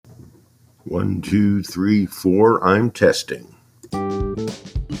1, 2, 3, 4. I'm testing.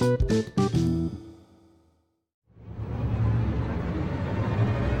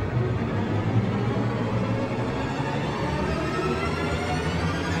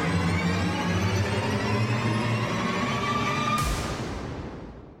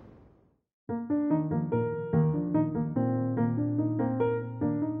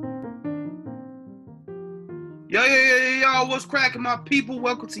 Yo, what's cracking, my people?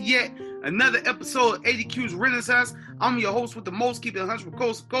 Welcome to yet another episode of ADQ's Renaissance. I'm your host with the most, keeping 100 from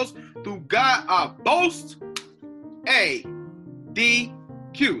coast to coast through God our boast,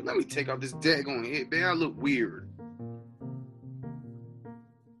 ADQ. Let me take off this daggone head, man. I look weird.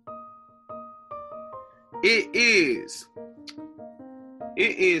 It is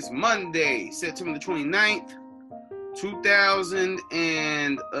Monday, September the 29th,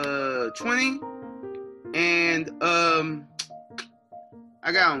 2020. And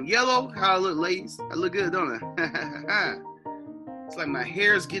I got on yellow. How I look, ladies? I look good, don't I? It's like my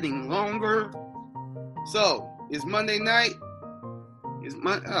hair's getting longer. So it's Monday night. It's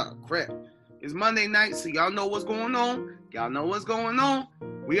Monday night. So y'all know what's going on.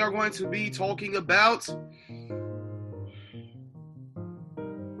 We are going to be talking about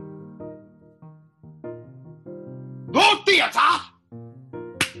the theater.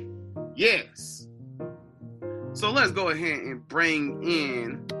 Yes. So let's go ahead and bring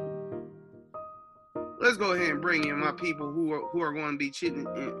in my people who are going to be chitting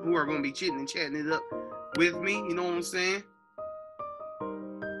and chatting it up with me. You know what I'm saying?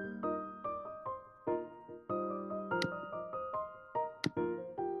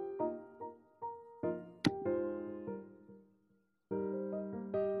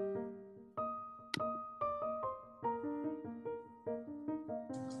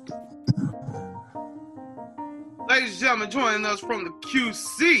 Ladies and gentlemen, joining us from the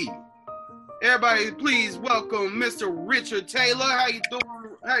QC. Everybody, please welcome Mr. Richard Taylor. How you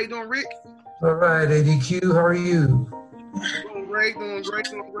doing, Rick? All right, ADQ, how are you? Doing great.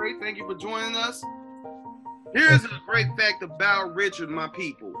 Thank you for joining us. Here's a great fact about Richard, my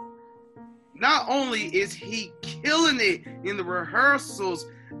people. Not only is he killing it in the rehearsals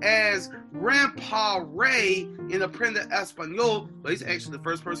as Grandpa Ray in Aprende Español, but he's actually the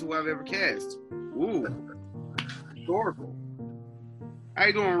first person who I've ever cast. Ooh. Historical. How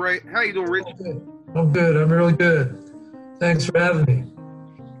you doing, Ray? How you doing, Rich? I'm good. I'm really good. Thanks for having me.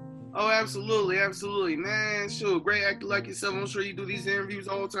 Oh, absolutely, man. Sure, great actor like yourself. I'm sure you do these interviews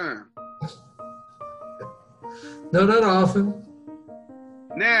all the time. No, not often.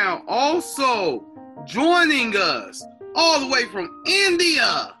 Now, also joining us all the way from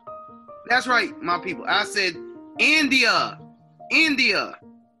India. That's right, my people. I said India.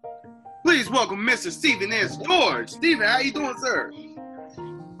 Please welcome Mr. Stephen S. George. Stephen, how you doing, sir?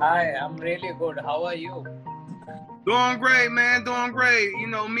 Hi, I'm really good. How are you? Doing great, man. Doing great. You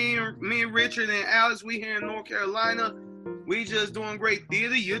know, me and Richard and Alex, we here in North Carolina. We just doing great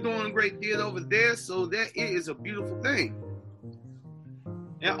theater. You're doing great theater over there, so that it is a beautiful thing.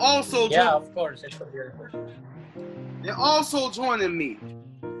 And also, of course, it's a beautiful. And also joining me,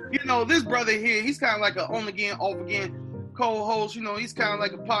 you know, this brother here, he's kind of like a on again, off again co-host. You know, he's kind of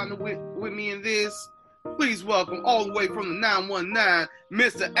like a partner with me in this. Please welcome all the way from the 919,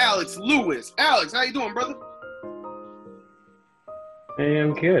 Mr. Alex Lewis. Alex, how you doing, brother? Hey,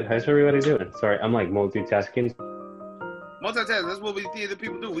 I'm good. How's everybody doing? Sorry, I'm like multitasking. Multitask, that's what we theater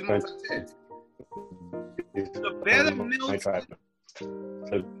people do. We multitask. The better Milton. I try.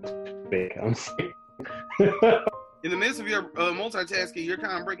 So big. I'm In the midst of your multitasking, you're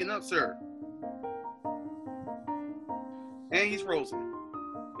kind of breaking up, sir. And he's frozen.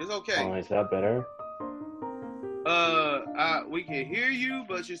 It's okay. Oh, is that better? We can hear you,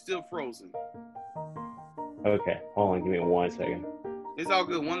 but you're still frozen. Okay, hold on. Give me 1 second. It's all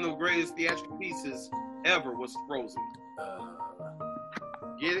good. One of the greatest theatrical pieces ever was Frozen.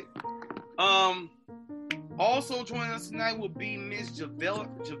 Get it? Also joining us tonight will be Miss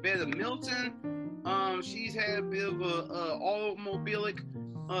Javetta Milton. She's had a bit of a automobilic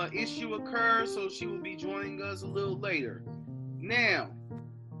issue occur, so she will be joining us a little later. Now,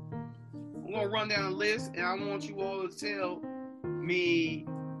 I'm gonna run down the list, and I want you all to tell me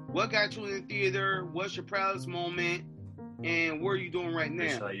what got you in the theater, what's your proudest moment, and what are you doing right now?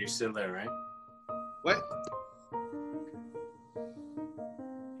 Rachel, you're still there, right? What?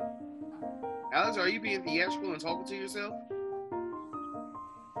 Alex, are you being theatrical and talking to yourself?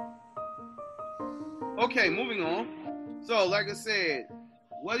 Okay, moving on. So, like I said,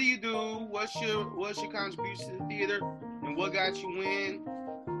 what do you do? What's your contribution to the theater, and what got you in?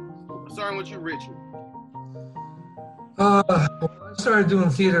 Starting with you, Richard. Well, I started doing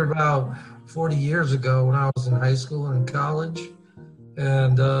theater about 40 years ago when I was in high school and in college,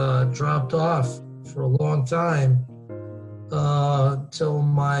 and dropped off for a long time till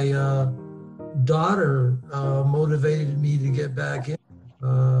my daughter motivated me to get back in.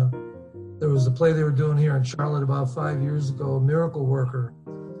 Uh, there was a play they were doing here in Charlotte about 5 years ago, Miracle Worker.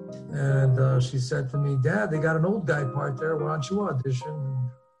 And she said to me, Dad, they got an old guy part there. Why don't you audition?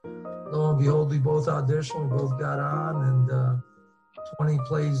 And lo and behold, we both auditioned. We both got on. And 20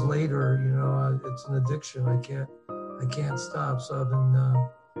 plays later, it's an addiction. I can't stop. So I've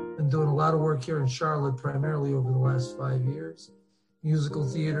been doing a lot of work here in Charlotte, primarily over the last 5 years. Musical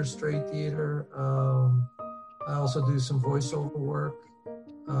theater, straight theater. I also do some voiceover work.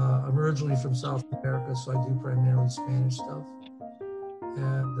 I'm originally from South America, so I do primarily Spanish stuff.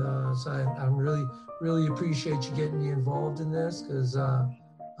 And so I really appreciate you getting me involved in this, because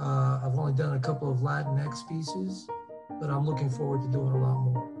I've only done a couple of Latinx pieces, but I'm looking forward to doing a lot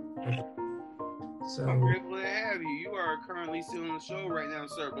more. So I'm grateful to have you. You are currently still on the show right now,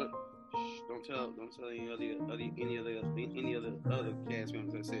 sir. But don't tell any other cast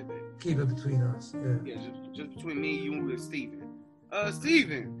members that said that. Keep it between us. Yeah, just between me, you, and Steven.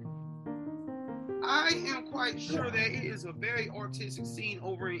 Steven, I am quite sure that it is a very artistic scene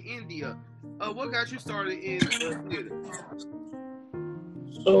over in India. What got you started in theater?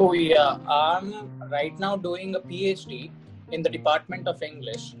 So yeah, I'm right now doing a PhD in the Department of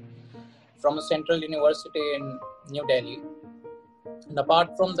English from a central university in New Delhi. And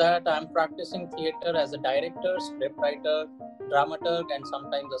apart from that, I'm practicing theater as a director, scriptwriter, dramaturg, and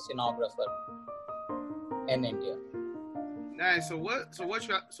sometimes a scenographer in India. Nice. So what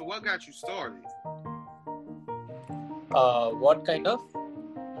got you started? What kind of?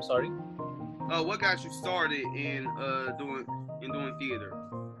 I'm sorry. What got you started in doing theater?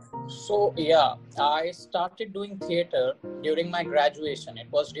 So yeah, I started doing theater during my graduation. It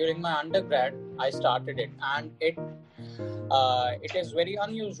was during my undergrad I started it, and it is very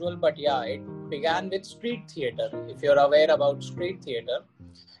unusual, but yeah, it began with street theater. If you're aware about street theater,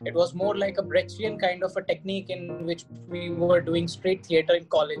 it was more like a Brechtian kind of a technique in which we were doing street theater in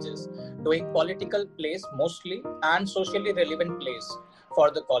colleges, doing political plays mostly and socially relevant plays for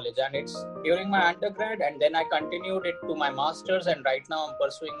the college. And it's during my undergrad, and then I continued it to my master's, and right now I'm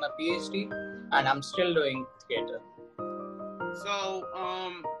pursuing my PhD, and I'm still doing theater. So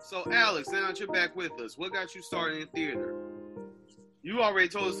Alex, now that you're back with us, what got you started in theater? You already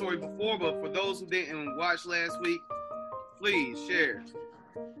told the story before, but for those who didn't watch last week, please share.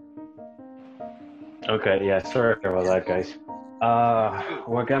 Okay, yeah, sorry about that, guys.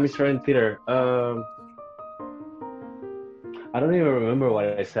 What got me started in theater? I don't even remember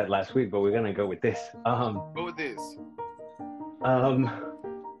what I said last week, but we're gonna go with this. Go with this.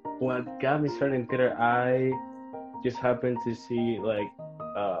 What got me started in theater? I just happened to see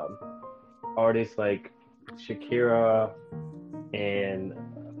artists like Shakira and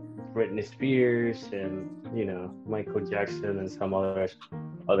Britney Spears and Michael Jackson and some other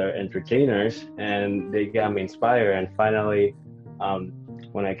entertainers, and they got me inspired. And finally,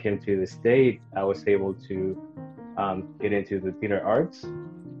 when I came to the state, I was able to get into the theater arts,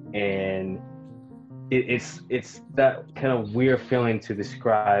 and it's that kind of weird feeling to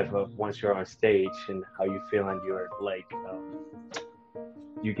describe of once you're on stage and how you feel, and you're like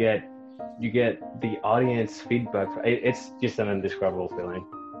you get the audience feedback. It's just an indescribable feeling.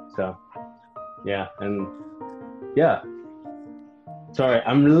 So yeah. Sorry,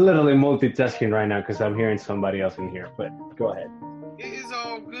 I'm literally multitasking right now because I'm hearing somebody else in here, but go ahead. It is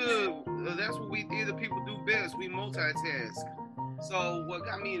all good. That's what we theater people do best. We multitask. So what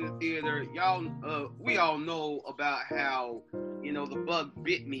got me in the theater, we all know about how, the bug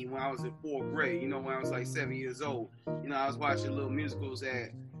bit me when I was in 4th grade. When I was like 7 years old. I was watching little musicals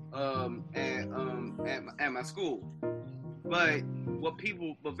at my school. But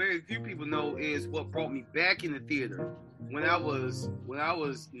very few people know is what brought me back in the theater. When I was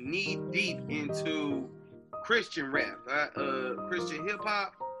knee deep into Christian rap, Christian hip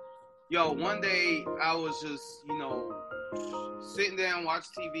hop. One day I was just, sitting down,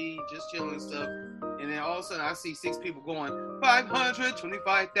 watching TV, just chilling and stuff. And then all of a sudden I see 6 people going,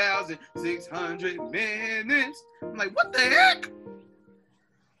 525,600 minutes. I'm like, what the heck?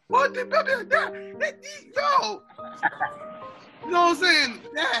 What the yo? You know what I'm saying?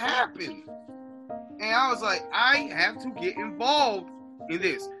 That happened. And I was like, I have to get involved in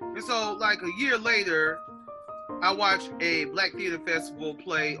this. And so like a year later, I watched a Black Theater Festival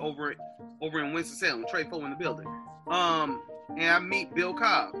play over in Winston-Salem, Trey Foe in the building. And I meet Bill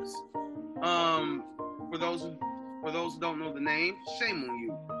Cobbs. For those who don't know the name, shame on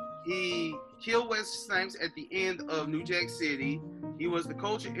you. killed Wesley Snipes at the end of New Jack City. He was the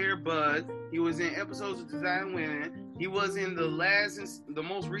coach of Air Bud. He was in episodes of Design Women. He was in the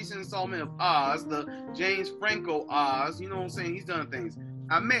most recent installment of Oz, the James Franco Oz. You know what I'm saying? He's done things.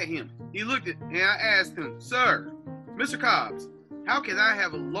 I met him. He looked at and I asked him, "Sir, Mr. Cobbs, how can I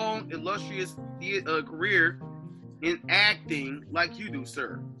have a long, illustrious career in acting like you do,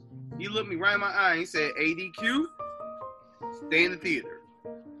 sir?" He looked me right in my eye and he said, "ADQ, stay in the theater."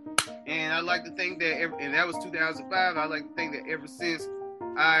 And I like to think that, and that was 2005. I like to think that ever since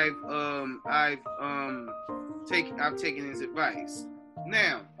I've taken his advice.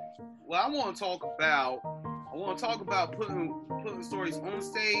 Now, what I want to talk about putting stories on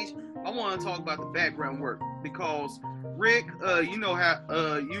stage. I want to talk about the background work because Rick, you know how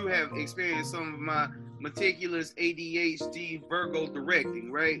you have experienced some of my meticulous ADHD Virgo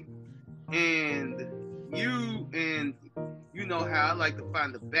directing, right? And you know how I like to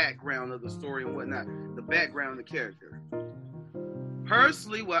find the background of the story and whatnot, the background of the character.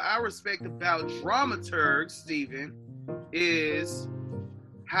 Personally, what I respect about dramaturgs, Stephen, is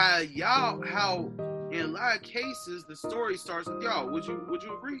how in a lot of cases the story starts with y'all. Would you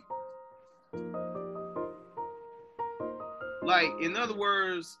agree? In other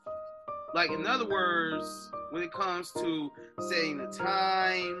words, when it comes to setting the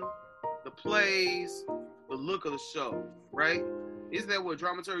time, the plays, the look of the show, right? Isn't that what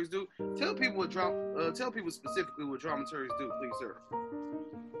dramaturgs do? Tell people specifically what dramaturgs do, please, sir.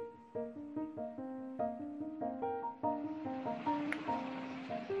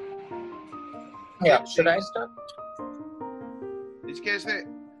 Yeah, should I start? Did you catch that?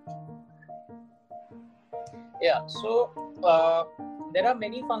 Yeah, so there are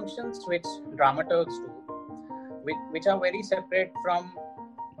many functions which dramaturgs do, which are very separate from,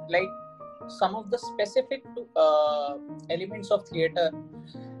 like, some of the specific elements of theater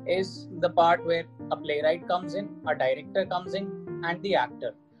is the part where a playwright comes in, a director comes in, and the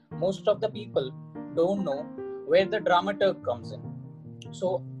actor. Most of the people don't know where the dramaturg comes in.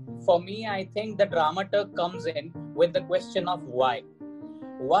 So for me, I think the dramaturg comes in with the question of why.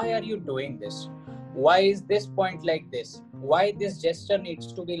 Why are you doing this? Why is this point like this? Why this gesture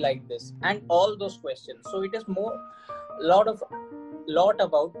needs to be like this? And all those questions. So it is lot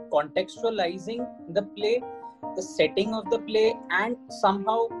about contextualizing the play, the setting of the play, and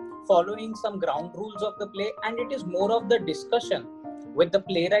somehow following some ground rules of the play. And it is more of the discussion with the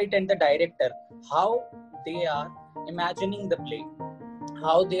playwright and the director, how they are imagining the play,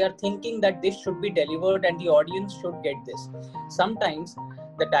 how they are thinking that this should be delivered and the audience should get this. Sometimes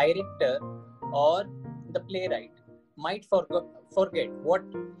the director or the playwright might forget what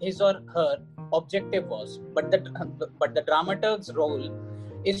his or her objective was, but the dramaturg's role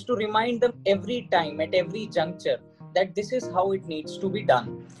is to remind them every time, at every juncture, that this is how it needs to be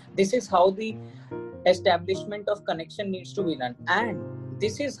done. This is how the establishment of connection needs to be done, and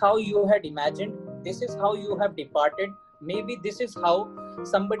this is how you had imagined, this is how you have departed, maybe this is how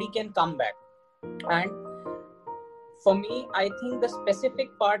somebody can come back. And for me, I think the specific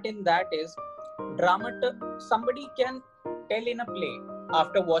part in that is somebody can tell in a play,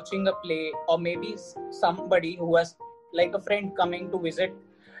 after watching a play, or maybe somebody who has, like, a friend coming to visit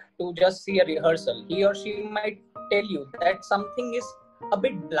to just see a rehearsal, he or she might tell you that something is a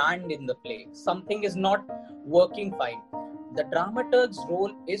bit bland in the play, something is not working fine. The dramaturg's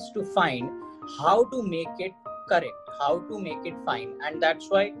role is to find how to make it correct, how to make it fine, and that's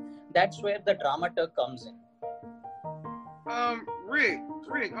where the dramaturg comes in.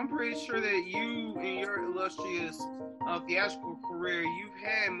 Rick, I'm pretty sure that you, in your illustrious theatrical career, you've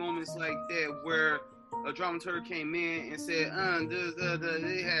had moments like that where a dramaturg came in and said,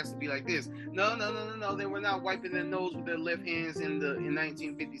 it has to be like this. No, they were not wiping their nose with their left hands in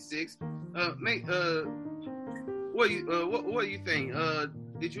 1956. What do you think?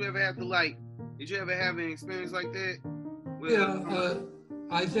 Did you ever have an experience like that?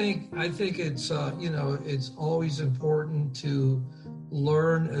 I think it's it's always important to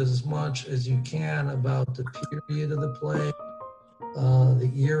learn as much as you can about the period of the play,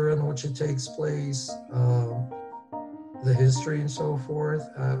 the era in which it takes place, the history and so forth.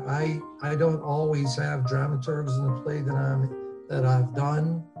 I don't always have dramaturgs in the play that I've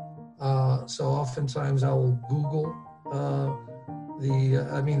done, so oftentimes I will Google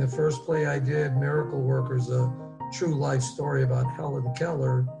the first play I did, Miracle Workers, a true life story about Helen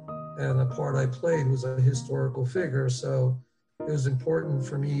Keller, and the part I played was a historical figure. So it was important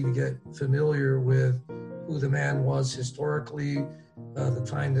for me to get familiar with who the man was historically, the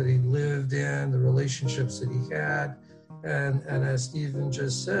time that he lived in, the relationships that he had, and as Stephen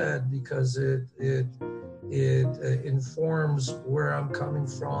just said, because it informs where I'm coming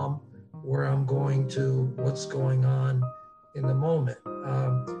from where I'm going to what's going on in the moment.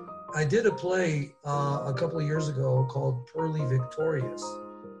 I did a play a couple of years ago called Pearly Victorious,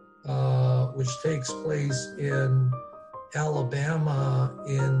 which takes place in Alabama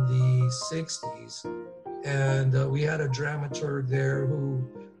in the 60s. And we had a dramaturg there who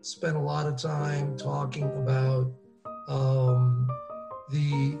spent a lot of time talking about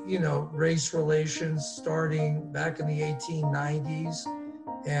the, race relations starting back in the 1890s.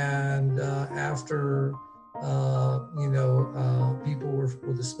 And after, people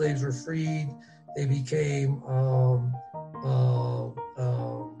the slaves were freed, they became,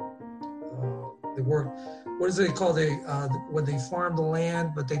 they work, what is it called? When they farm the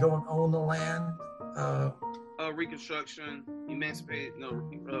land, but they don't own the land. Reconstruction, emancipate. No,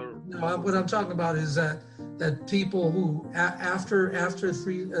 what I'm talking about is that people who after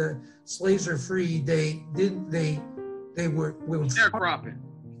slaves are freed, they were sharecropping.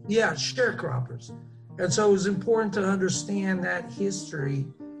 Yeah, sharecroppers. And so it was important to understand that history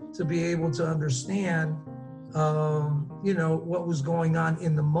to be able to understand, what was going on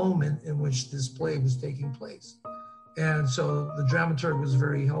in the moment in which this play was taking place. And so the dramaturg was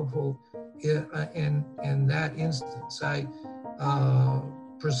very helpful in that instance.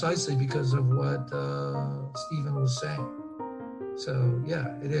 Precisely because of what Stephen was saying. So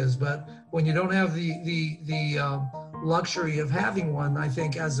yeah, it is. But when you don't have the luxury of having one, I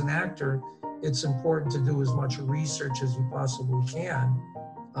think as an actor, it's important to do as much research as you possibly can.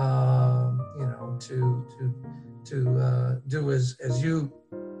 To do as you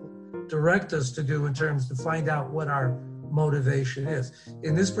direct us to do in terms to find out what our motivation is.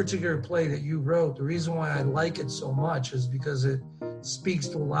 In this particular play that you wrote, the reason why I like it so much is because it speaks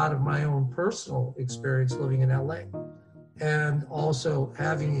to a lot of my own personal experience living in LA, and also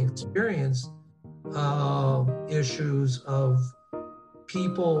having experienced issues of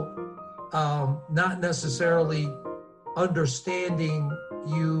people not necessarily understanding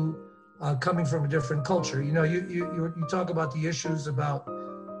you coming from a different culture. You talk about the issues about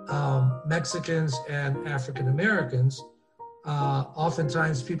Mexicans and African Americans.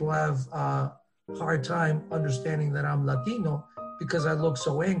 Oftentimes people have a hard time understanding that I'm Latino because I look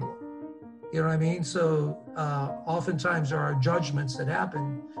so Anglo. You know what I mean? So oftentimes there are judgments that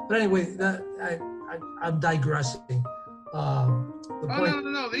happen. But anyway, I'm digressing.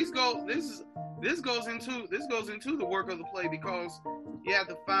 No. This goes into the work of the play, because you have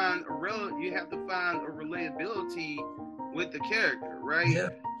to find a relatability with the character, right? Yeah,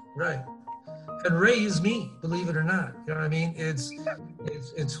 right. And Ray is me, believe it or not. You know what I mean? It's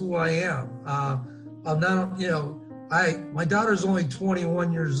who I am. I'm not, my daughter's only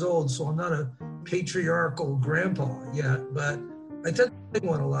 21 years old, so I'm not a patriarchal grandpa yet, but I tend to play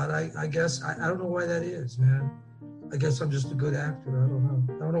one a lot. I guess, I don't know why that is, man. I guess I'm just a good actor. I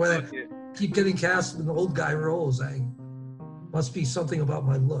don't know why I keep getting cast in old guy roles. Must be something about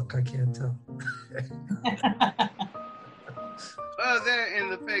my look. I can't tell. That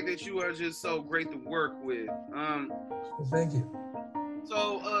and the fact that you are just so great to work with. Well, thank you.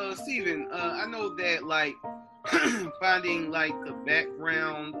 So, Stephen, I know that finding the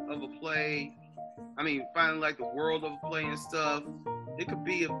background of a play, finding the world of a play and stuff, it could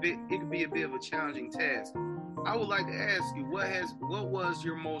be a bit of a challenging task. I would like to ask you, what was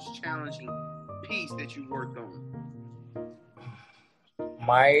your most challenging piece that you worked on?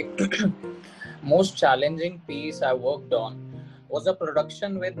 My most challenging piece I worked on was a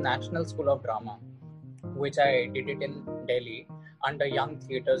production with National School of Drama, which I did it in Delhi under Young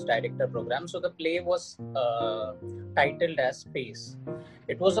Theatres Director Program. So the play was titled as Space.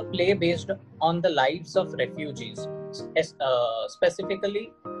 It was a play based on the lives of refugees,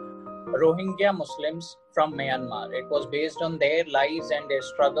 specifically Rohingya Muslims from Myanmar. It was based on their lives and their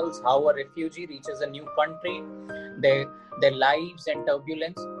struggles, how a refugee reaches a new country, their lives and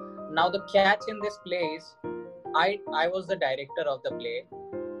turbulence. Now the catch in this play is, I was the director of the play,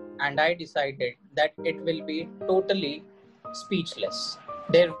 and I decided that it will be totally speechless.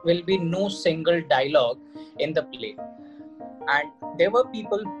 There will be no single dialogue in the play. And there were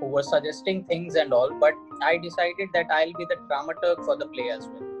people who were suggesting things and all, but I decided that I'll be the dramaturg for the play as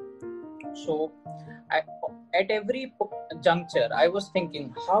well. So at every juncture, I was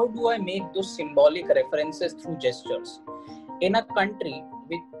thinking, how do I make those symbolic references through gestures? In a country,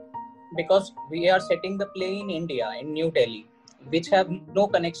 because we are setting the play in India, in New Delhi, which have no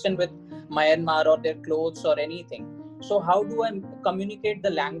connection with Myanmar or their clothes or anything. So how do I communicate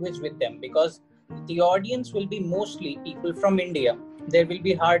the language with them? Because the audience will be mostly people from India. There will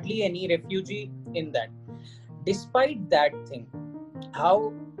be hardly any refugee in that. Despite that thing,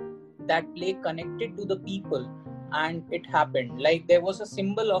 how that play connected to the people and it happened. Like there was a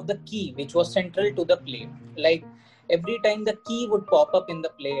symbol of the key which was central to the play. Like every time the key would pop up in the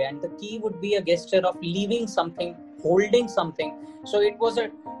play, and the key would be a gesture of leaving something, holding something. So it was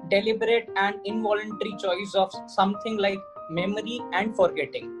a deliberate and involuntary choice of something like memory and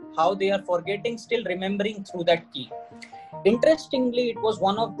forgetting. How they are forgetting, still remembering through that key. Interestingly, it was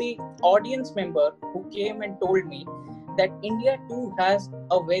one of the audience member who came and told me that India too has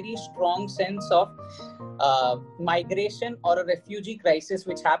a very strong sense of migration or a refugee crisis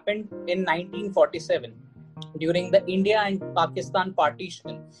which happened in 1947 during the India and Pakistan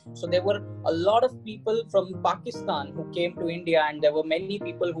partition. So there were a lot of people from Pakistan who came to India, and there were many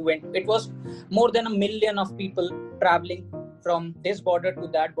people who went. It was more than 1 million of people traveling from this border to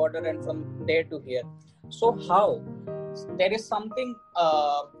that border and from there to here. So how? There is something,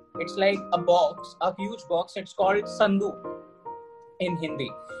 it's like a box, a huge box. It's called Sandu in Hindi.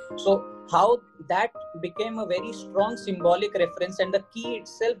 So how that became a very strong symbolic reference, and the key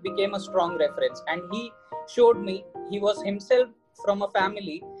itself became a strong reference. And he showed me, he was himself from a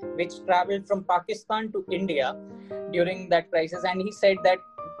family which traveled from Pakistan to India during that crisis. And he said that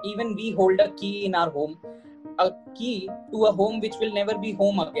even we hold a key in our home, a key to a home which will never be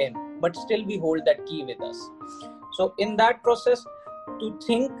home again, but still we hold that key with us. So in that process, to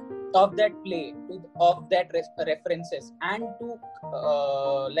think of that play, of that references, and to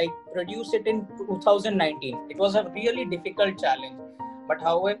like produce it in 2019, it was a really difficult challenge. But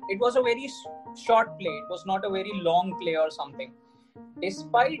however, it was a very short play. It was not a very long play or something.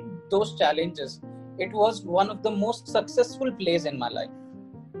 Despite those challenges, it was one of the most successful plays in my life.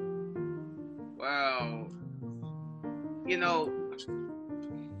 Wow.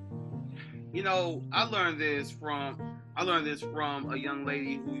 I learned this from a young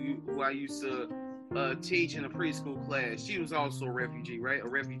lady who I used to teach in a preschool class. She was also a refugee, right? A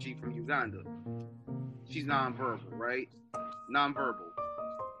refugee from Uganda. She's nonverbal, right? Nonverbal.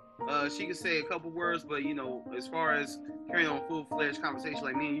 She could say a couple words, but as far as carrying on full-fledged conversation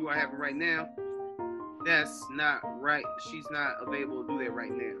like me and you are having right now, that's not right. She's not available to do that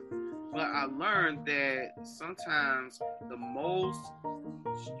right now. But I learned that sometimes the most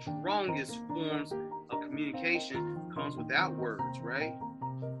strongest forms of communication comes without words, right?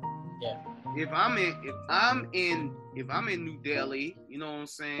 Yeah. If I'm in New Delhi, you know what I'm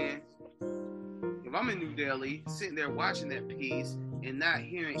saying? If I'm in New Delhi, sitting there watching that piece and not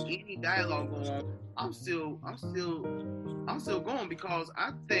hearing any dialogue go on, I'm still going, because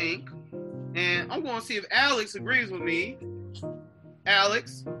I think, and I'm going to see if Alex agrees with me.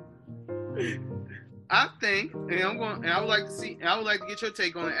 Alex, I think, and I would like to get your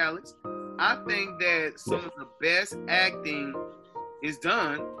take on it, Alex. I think that some of the best acting is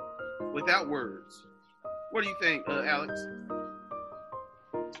done without words. What do you think, Alex?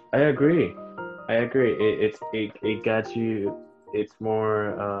 I agree. It got you. It's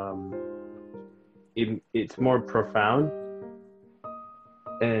more it's more profound,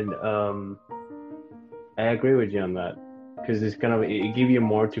 and I agree with you on that, because it give you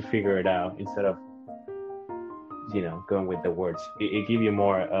more to figure it out instead of going with the words. It give you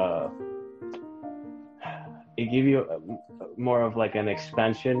more. It give you more of like an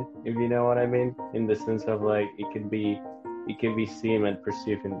expansion, if you know what I mean, in the sense of like it can be seen and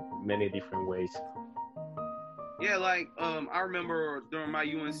perceived in many different ways. Yeah, like I remember during my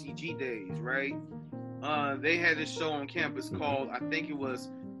UNCG days, right? They had this show on campus called, I think it was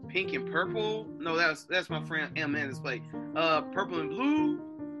Pink and Purple. No, that's my friend M N play. Purple and Blue.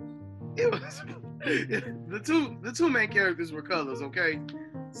 It was the two main characters were colors, okay?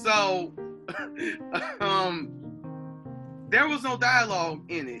 So there was no dialogue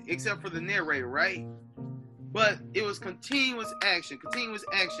in it except for the narrator, right? But it was continuous action,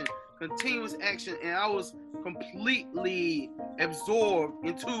 and I was completely absorbed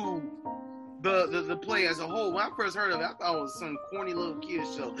into the play as a whole. When I first heard of it, I thought it was some corny little kid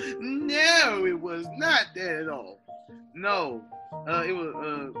show. No, it was not that at all. No, it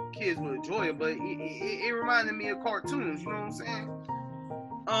was kids would enjoy it, but it reminded me of cartoons. You know what I'm saying?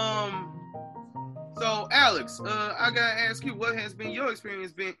 So Alex, I gotta ask you, what has been your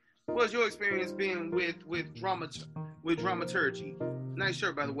experience been? What's your experience been with dramaturgy? Nice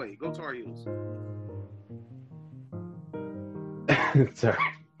shirt, by the way. Go Tar Heels.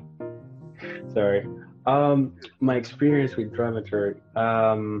 Sorry. My experience with dramaturgy.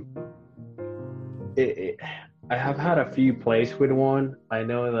 I have had a few plays with one. I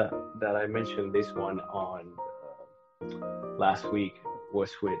know that I mentioned this one on last week was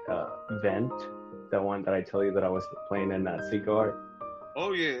with Vent, the one that I tell you that I was playing in that cigar.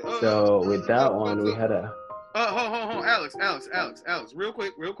 Oh yeah. So with that one, we had a. Hold on, Alex, real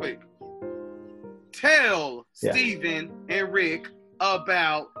quick. tell Yeah. Steven and Rick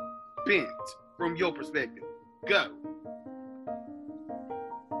about Bent from your perspective. Go.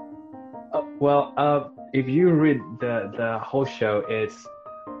 If you read the whole show, it's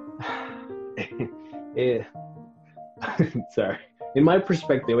sorry. In my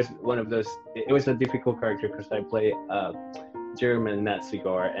perspective, it was one of those. It was a difficult character because I play German Nazi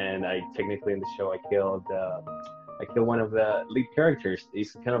guard, and I technically in the show I killed one of the lead characters.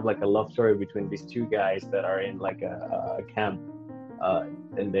 It's kind of like a love story between these two guys that are in like a camp,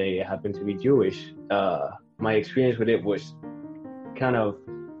 and they happen to be Jewish. My experience with it was kind of.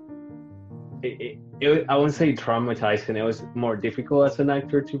 I wouldn't say traumatizing. It was more difficult as an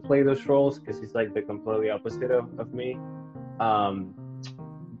actor to play those roles because it's like the completely opposite of me.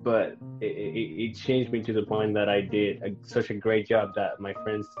 But it changed me to the point that I did such a great job that my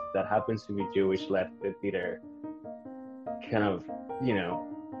friends that happens to be Jewish left the theater kind of,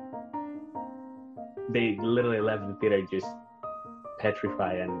 they literally left the theater just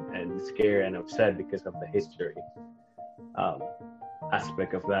petrified and scared and upset because of the history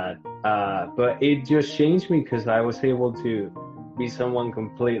aspect of that. But it just changed me because I was able to be someone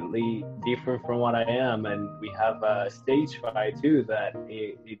completely different from what I am, and we have a stage fight too that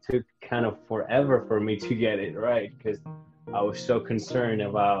it took kind of forever for me to get it right because I was so concerned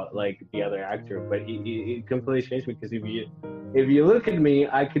about like the other actor. But it completely changed me because if you look at me,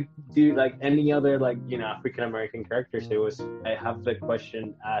 I could do like any other like African American characters. I have the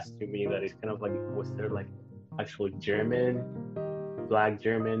question asked to me that is kind of like, was there like actual Black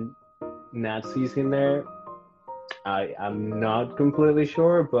German Nazis in there? I'm not completely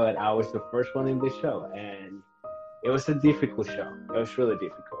sure, but I was the first one in this show, and it was a difficult show. It was really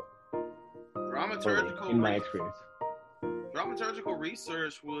difficult. Dramaturgical in my experience. Dramaturgical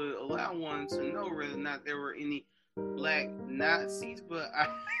research would allow one to know whether or not there were any Black Nazis, but I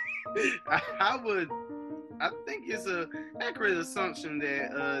think it's a accurate assumption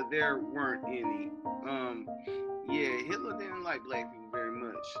that there weren't any. Hitler didn't like Black people very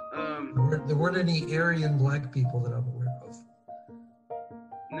much. There weren't any Aryan Black people that I'm aware of.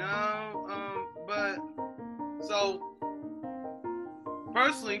 No, but so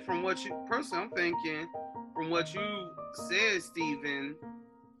personally, I'm thinking from what you said, Steven,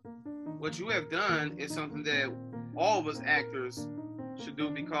 what you have done is something that all of us actors should do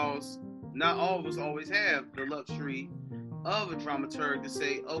because not all of us always have the luxury of a dramaturg to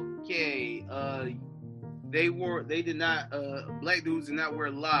say, okay, black dudes did not wear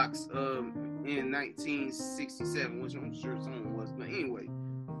locks in 1967, which I'm sure someone was, but anyway,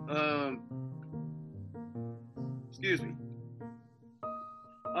 excuse me.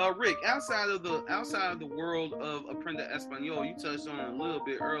 Rick, outside of the world of Aprenda Español, you touched on it a little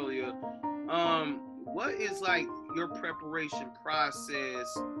bit earlier. What is like your preparation process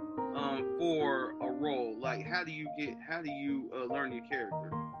for a role? Like, how do you learn your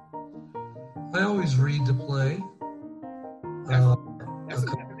character? I always read the play. That's a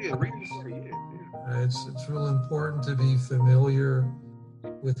good idea. Read the play, yeah. It's real important to be familiar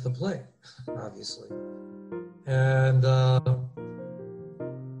with the play, obviously, and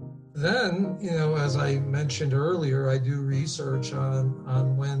then as I mentioned earlier, I do research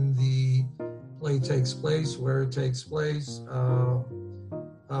on when the play takes place, where it takes place.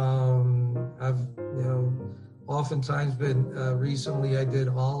 I've oftentimes been recently I did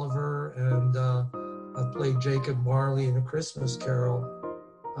Oliver, and I've played Jacob Marley in A Christmas Carol,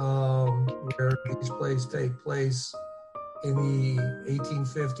 where these plays take place in the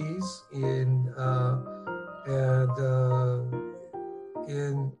 1850s in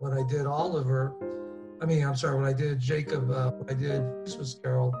when I did Oliver, when I did Jacob, when I did Christmas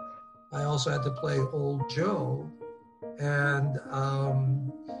Carol, I also had to play Old Joe, and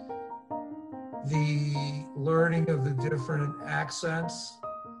the learning of the different accents,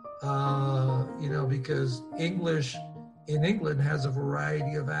 because English in England has a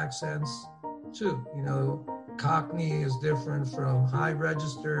variety of accents too. Cockney is different from High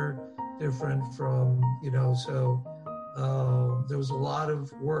Register, different from, so there was a lot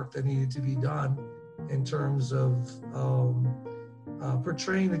of work that needed to be done in terms of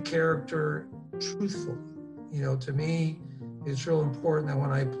portraying the character truthfully. To me, it's real important that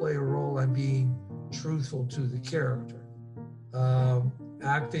when I play a role, I'm being truthful to the character.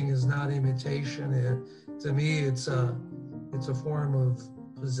 Acting is not imitation. To me, it's a form of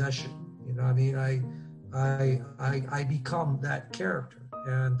possession. I become that character,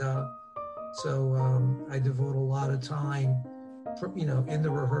 and so I devote a lot of time, in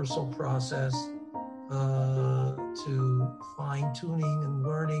the rehearsal process to fine tuning and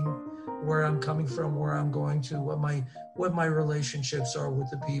learning where I'm coming from, where I'm going to, what my relationships are with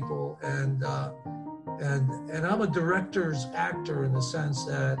the people, and I'm a director's actor in the sense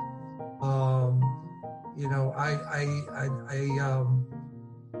that you know, I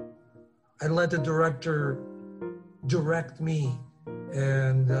let the director direct me,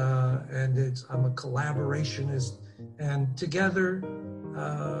 and I'm a collaborationist, and together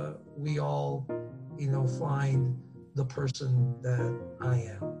we all, you know, find the person that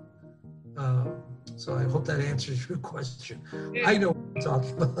I am. So I hope that answers your question. Yeah. I know what I'm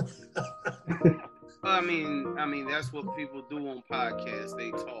talking about. I mean, that's what people do on podcasts.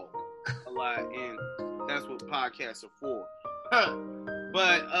 They talk a lot, and that's what podcasts are for.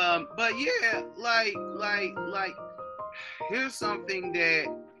 But yeah, like, here's something that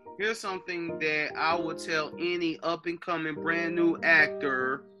I would tell any up and coming brand new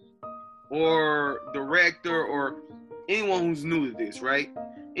actor or director or anyone who's new to this, right?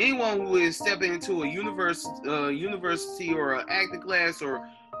 Anyone who is stepping into a university or an acting class or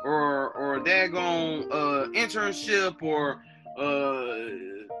a daggone internship or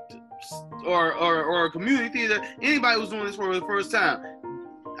a community theater, anybody who's doing this for the first time,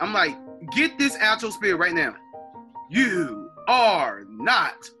 I'm like, get this out your spirit right now. You are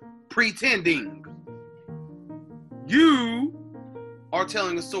not pretending. You are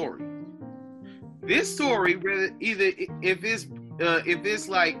telling a story. This story, either if it's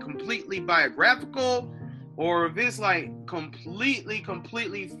like completely biographical, or if it's like completely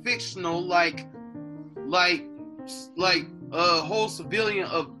fictional, like a whole civilian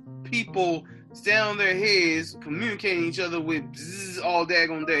of people stand on their heads communicating each other with bzzz all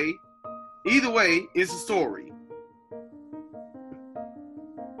daggone day. Either way, it's a story.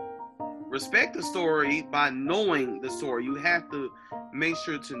 Respect the story by knowing the story. You have to make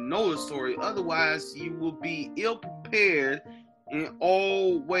sure to know the story. Otherwise, you will be ill prepared in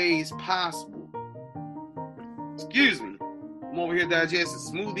all ways possible. Excuse me. I'm over here digesting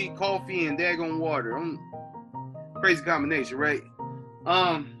smoothie, coffee, and daggone water. Crazy combination, right?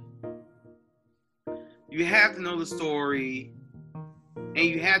 You have to know the story, and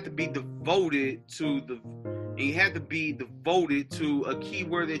you have to be devoted to a key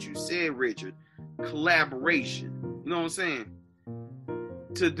word that you said, Richard: collaboration. You know what I'm saying?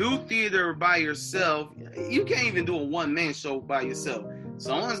 To do theater by yourself, you can't even do a one-man show by yourself.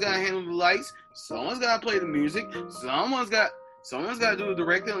 Someone's got to handle the lights. Someone's got to play the music. Someone's got to do the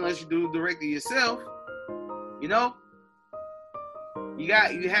directing, unless you do the directing yourself. You know, you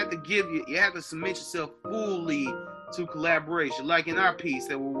have to submit yourself fully to collaboration. Like in our piece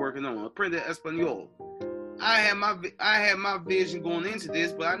that we're working on, Aprende Español. I had my vision going into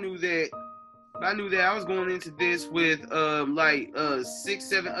this, but I knew that I was going into this with 6,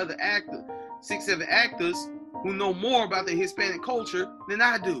 7 actors who know more about the Hispanic culture than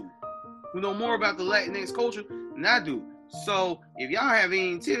I do, who know more about the Latinx culture than I do. So if y'all have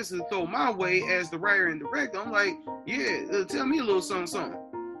any tips to throw my way as the writer and director, I'm like, yeah, tell me a little something,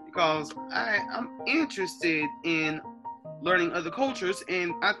 because I'm interested in learning other cultures,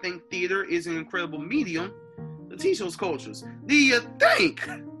 and I think theater is an incredible medium to teach those cultures. Do you think?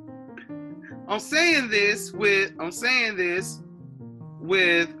 I'm saying this with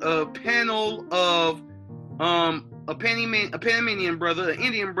a panel of a Panamanian brother, an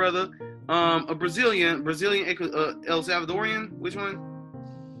Indian brother, a Brazilian, El Salvadorian. Which one?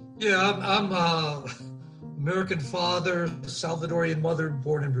 Yeah, I'm American father, Salvadorian mother,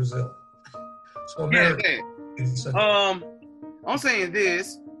 born in Brazil. So American. Yeah. I'm saying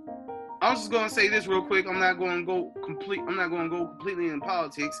this. I was just gonna say this real quick. I'm not gonna go completely in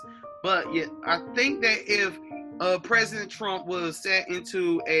politics, but yeah, I think that if President Trump was sat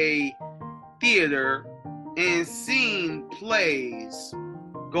into a theater and seen plays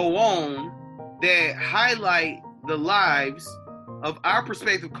go on that highlight the lives of our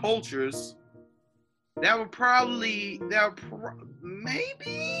respective cultures, that would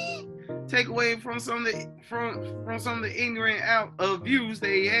maybe take away from some of the ignorant views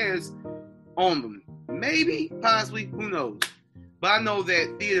that he has on them. Maybe, possibly, who knows? But I know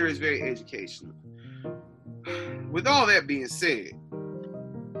that theater is very educational. With all that being said,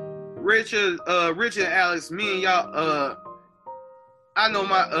 Richard and Alex, me and y'all, I know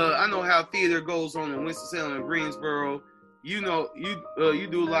how theater goes on in Winston-Salem and Greensboro. You know, you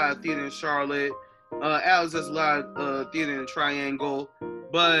do a lot of theater in Charlotte. Alex does a lot of theater in Triangle.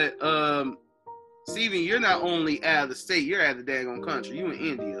 But Steven, you're not only out of the state, you're out of the daggone country. You in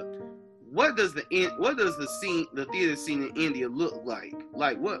India. What does the theater scene in India look like?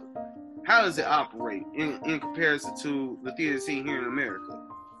 Like what? How does it operate in comparison to the theater scene here in America?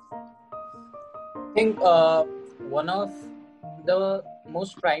 I think one of the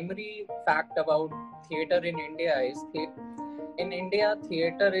most primary fact about theater in India is in India,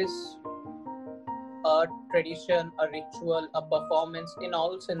 theater is a tradition, a ritual, a performance in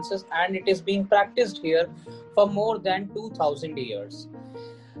all senses, and it is being practiced here for more than 2000 years.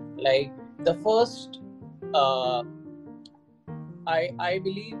 Like the first, I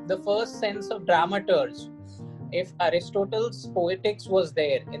believe the first sense of dramaturge, if Aristotle's poetics was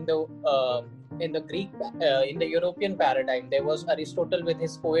there in the Greek, in the European paradigm, there was Aristotle with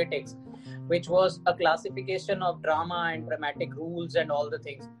his poetics, which was a classification of drama and dramatic rules and all the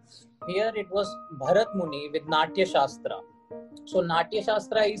things. Here it was Bharat Muni with Natya Shastra. So Natya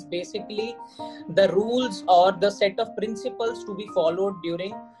Shastra is basically the rules or the set of principles to be followed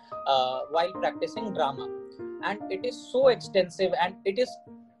during while practicing drama, and it is so extensive and it is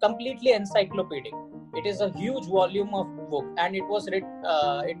completely encyclopedic. It is a huge volume of book, and it was written.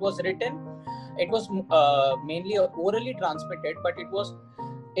 It was mainly orally transmitted, but it was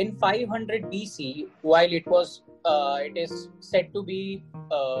in 500 BC, while it is said to be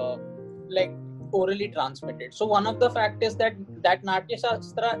like orally transmitted. So one of the fact is that Natya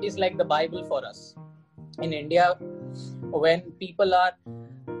Shastra is like the Bible for us in India, when people are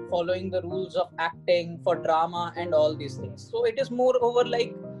following the rules of acting for drama and all these things. So it is more over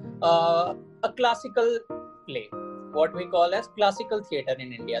like a classical play, what we call as classical theater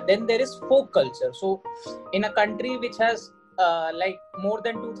in India. Then there is folk culture. So in a country which has like more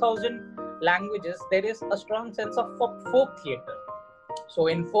than 2000 languages, there is a strong sense of folk theater. So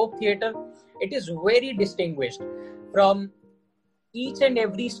in folk theater, it is very distinguished from each and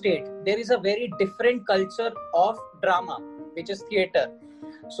every state. There is a very different culture of drama, which is theater.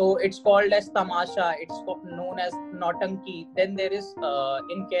 So it's called as tamasha, it's known as nautanki. Then there is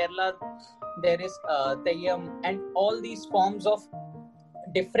in Kerala, there is Theyyam, and all these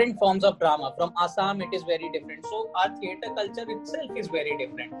different forms of drama. From Assam, it is very different. So our theater culture itself is very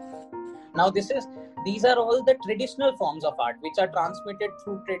different. Now these are all the traditional forms of art which are transmitted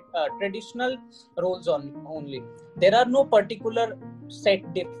through traditional roles only. There are no particular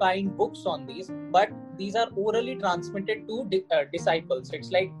set defined books on these, but these are orally transmitted to disciples.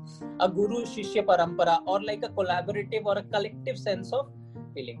 It's like a guru shishya parampara, or like a collaborative or a collective sense of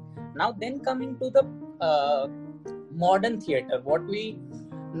feeling. Now then coming to the modern theater, what we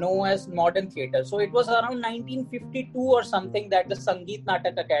know as modern theater. So it was around 1952 or something that the Sangeet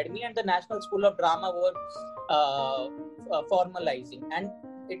Natak Academy and the National School of Drama were formalizing, and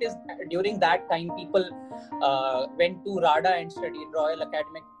it is during that time people went to RADA and studied Royal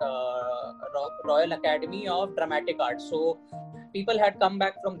Academy of Dramatic Arts. So people had come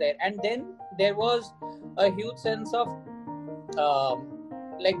back from there, and then there was a huge sense of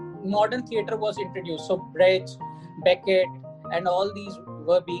like modern theater was introduced. So Brecht, Beckett, and all these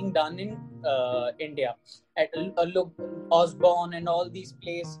were being done in India. At Osborne and all these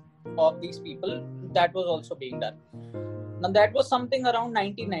plays of these people, that was also being done. Now that was something around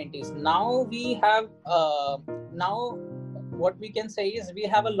 1990s. Now we have now what we can say is we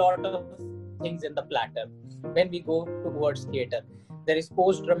have a lot of things in the platter when we go towards theater. There is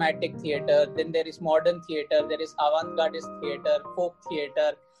post-dramatic theater, then there is modern theater, there is avant-gardist theater, folk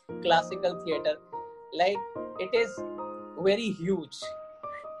theater, classical theater. Like it is very huge.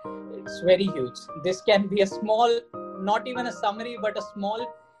 It's very huge. This can be a small, not even a summary, but a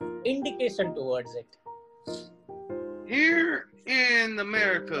small indication towards it. Here in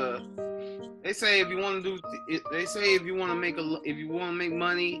America, they say if you want to make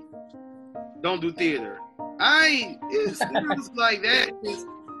money, don't do theater. It sounds like that.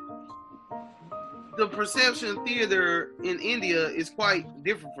 The perception of theater in India is quite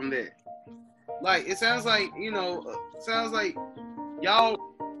different from that. Like it sounds like y'all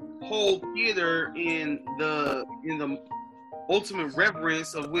hold theater in the ultimate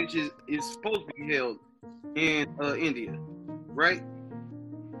reverence of which is supposed to be held in India, right?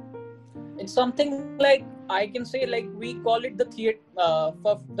 It's something like, I can say, like we call it the theater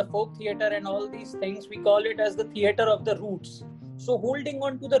for the folk theater and all these things. We call it as the theater of the roots. So holding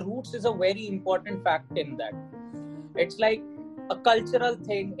on to the roots is a very important fact in that. It's like a cultural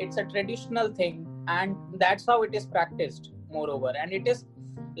thing. It's a traditional thing, and that's how it is practiced. Moreover, and it is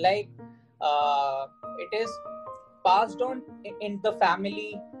like it is passed on in the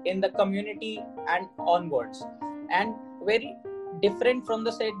family, in the community, and onwards, and very different from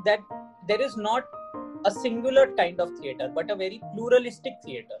the set that there is not a singular kind of theater, but a very pluralistic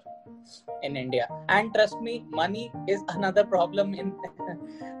theater in India. And trust me, money is another problem in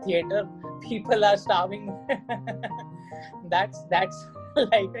theater. People are starving. That's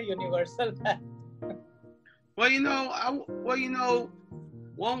like a universal fact. Well,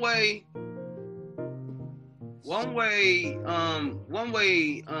 one way one way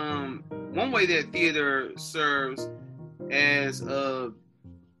that theater serves as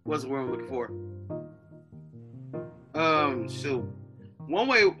what's the word I'm looking for? So one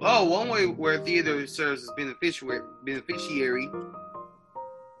way where theater serves as beneficiary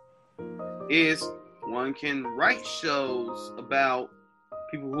is one can write shows about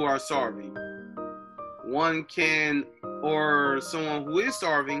people who are starving. One can, or someone who is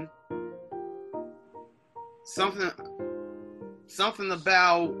starving, something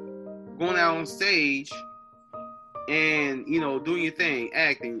about going out on stage and, you know, doing your thing,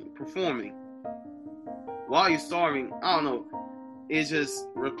 acting, performing while you're starving. I don't know. It just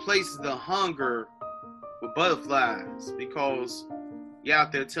replaces the hunger with butterflies because you're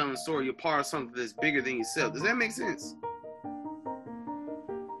out there telling a story. You're part of something that's bigger than yourself. Does that make sense?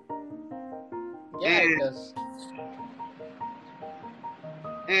 Yeah, it does.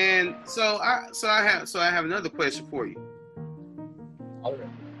 And so I have another question for you. All right.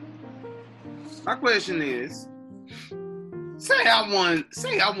 My question is, say I wanted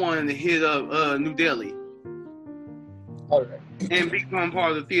to hit up New Delhi All right. and become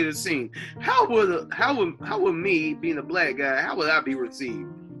part of the theater scene. How would me, being a black guy, how would I be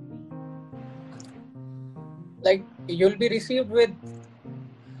received? Like, you'll be received with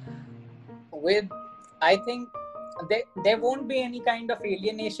I think there won't be any kind of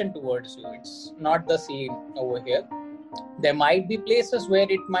alienation towards you. It's not the same over here. There might be places where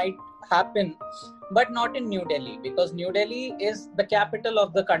it might happen, but not in New Delhi, because New Delhi is the capital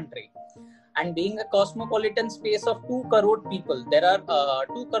of the country. And being a cosmopolitan space of 2 crore people, there are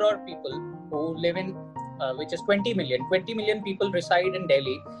 2 crore people who live in, which is 20 million. 20 million people reside in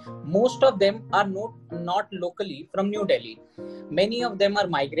Delhi. Most of them are not locally from New Delhi. Many of them are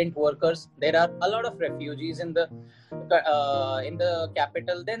migrant workers. There are a lot of refugees in the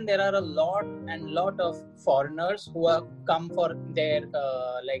capital. Then there are a lot of foreigners who have come for their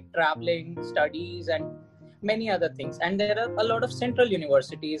traveling, studies, and many other things. And there are a lot of central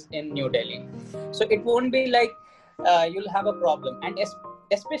universities in New Delhi. So it won't be like you'll have a problem. And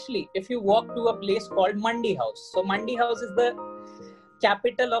especially if you walk to a place called Mandi House. So Mandi House is the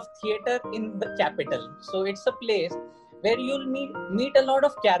capital of theater in the capital. So it's a place where you'll meet a lot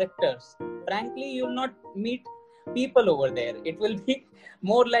of characters. Frankly, you'll not meet people over there. It will be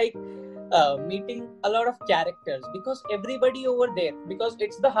more like meeting a lot of characters, because everybody over there, because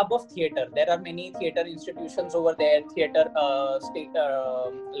it's the hub of theater. There are many theater institutions over there, theater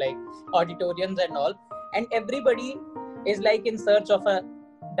like auditoriums and all, and everybody is like in search of a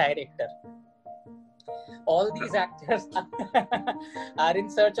director. All these actors are in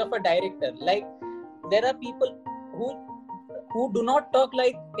search of a director. Like, there are people who do not talk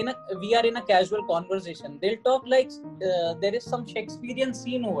like we are in a casual conversation. They'll talk like there is some Shakespearean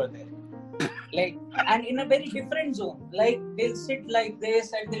scene over there. Like, and in a very different zone. Like, they'll sit like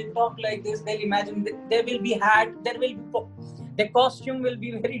this and they'll talk like this. They'll imagine there will be hat, there will be the costume will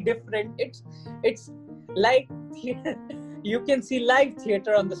be very different. It's like you can see live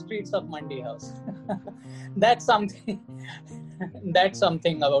theater on the streets of Mandi House. That's something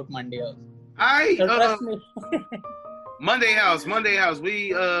about Mandi House. So trust me. Monday House.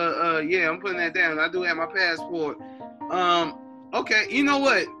 We I'm putting that down. I do have my passport. Okay, you know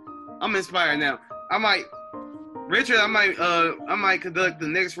what? I'm inspired now. I might conduct the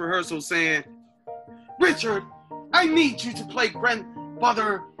next rehearsal saying, Richard, I need you to play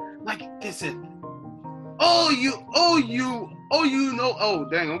grandfather like this. Oh,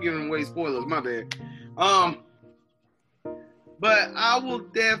 dang, I'm giving away spoilers, my bad. But I will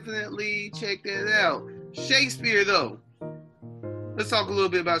definitely check that out. Shakespeare, though. Let's talk a little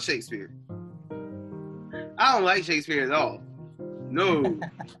bit about Shakespeare. I don't like Shakespeare at all. No.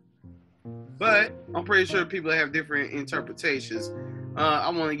 But I'm pretty sure people have different interpretations. I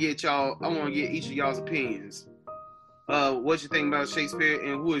want to get each of y'all's opinions. What you think about Shakespeare,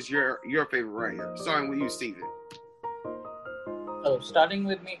 and who is your favorite writer? Starting with you, Stephen. Oh, starting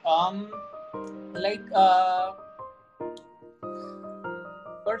with me.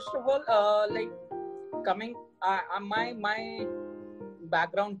 First of all, my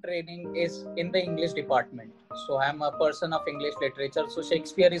background training is in the English department. So I'm a person of English literature. So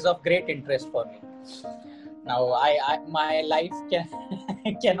Shakespeare is of great interest for me. Now, my life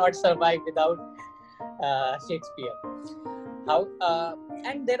cannot survive without Shakespeare.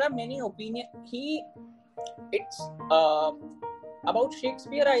 And there are many opinions. It's about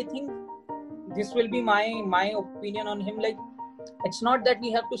Shakespeare. I think this will be my opinion on him. Like, it's not that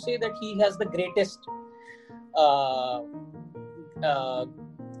we have to say that he has the greatest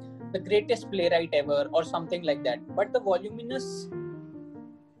playwright ever or something like that. But the voluminous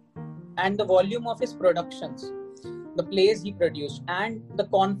and the volume of his productions, the plays he produced, and the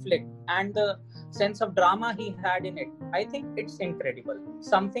conflict and the sense of drama he had in it, I think it's incredible.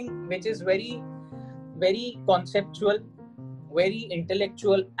 Something which is very, very conceptual, very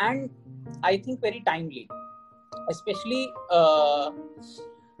intellectual, and I think very timely, especially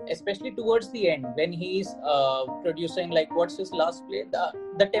especially towards the end when he's producing, like, what's his last play,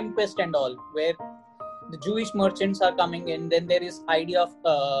 the Tempest and all, where the Jewish merchants are coming in. Then there is idea of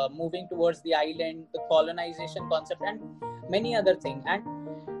moving towards the island, the colonization concept, and many other things. And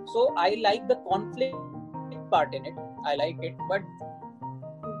so I like the conflict part in it. I like it, but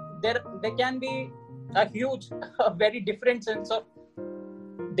there can be a huge, a very different sense of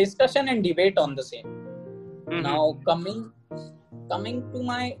discussion and debate on the same. Mm-hmm. Now coming to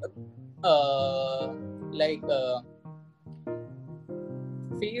my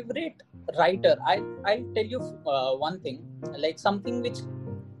favorite writer, I'll tell you one thing, like something which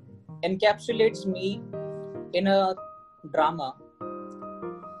encapsulates me in a drama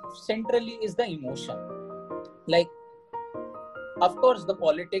centrally is the emotion. Like, of course, the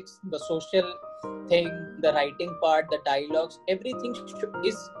politics, the social thing, the writing part, the dialogues, everything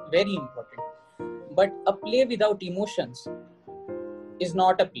is very important. But a play without emotions is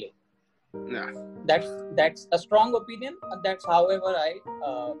not a play. No. That's a strong opinion. That's however I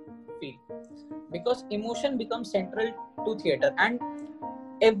feel. Because emotion becomes central to theatre, and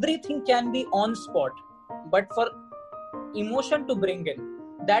everything can be on spot. But for emotion to bring in,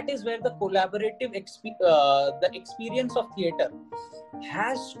 that is where the collaborative the experience of theatre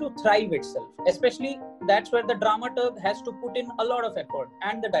has to thrive itself. Especially that's where the dramaturg has to put in a lot of effort,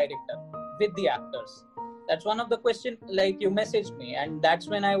 and the director with the actors. That's one of the questions, like, you messaged me, and that's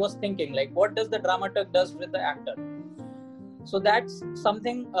when I was thinking, like, what does the dramaturg does with the actor? So that's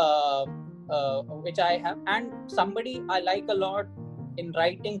something which I have. And somebody I like a lot in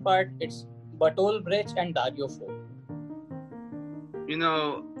writing part, it's Bertolt Brecht and Dario Fo. I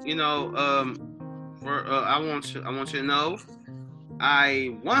want you to know,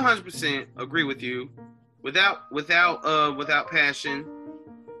 I 100% agree with you. Without passion,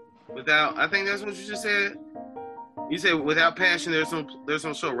 I think that's what you just said. You said without passion, there's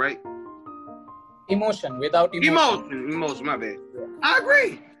no show, right? Emotion. Without emotion. Emotion. My bad. I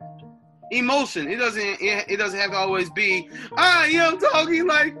agree. Emotion. It doesn't have to always be, I am talking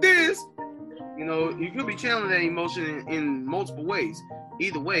like this. You could be channeling that emotion in multiple ways.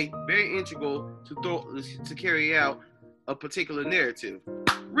 Either way, very integral to carry out a particular narrative.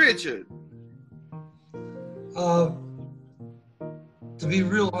 Richard. To be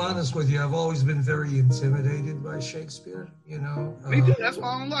real honest with you, I've always been very intimidated by Shakespeare. Me too. That's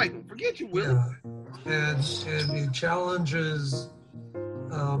why I don't like him. Forget you, Will. Yeah. And it challenges.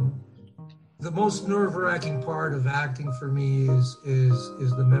 The most nerve-wracking part of acting for me is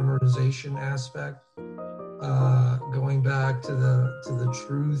the memorization aspect. Going back to the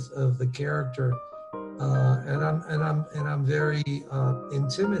truth of the character, and I'm very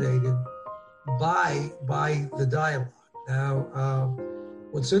intimidated by the dialogue. Now,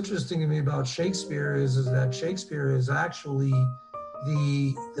 what's interesting to me about Shakespeare is that Shakespeare is actually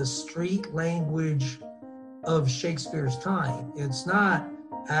the street language of Shakespeare's time. It's not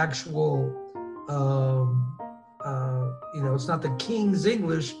actual, it's not the King's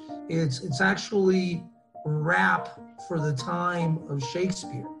English. It's actually rap for the time of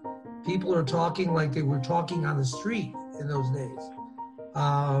Shakespeare. People are talking like they were talking on the street in those days,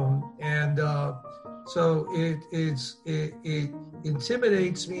 so it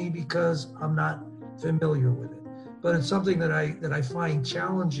intimidates me because I'm not familiar with it. But it's something that I find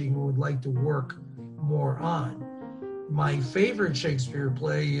challenging and would like to work more on. My favorite Shakespeare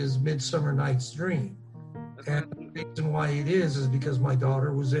play is Midsummer Night's Dream. And the reason why it is because my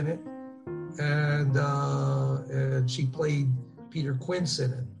daughter was in it, and she played Peter Quince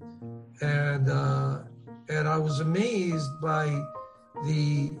in it. And I was amazed by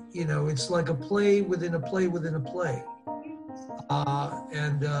it's like a play within a play within a play.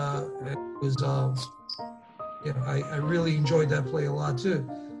 It was, I really enjoyed that play a lot too.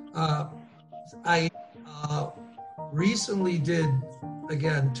 I recently did,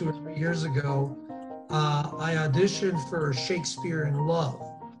 again, 2 or 3 years ago, I auditioned for Shakespeare in Love,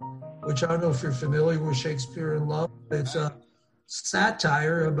 which I don't know if you're familiar with Shakespeare in Love. It's a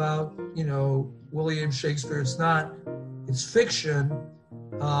satire about, William Shakespeare. It's fiction,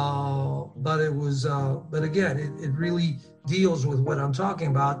 but again, it really deals with what I'm talking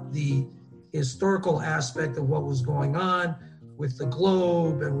about, the historical aspect of what was going on with the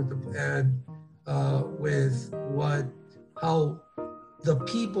Globe and with how the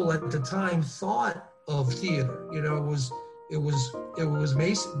people at the time thought of theater. it was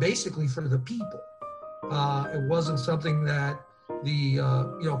basically for the people. It wasn't something that the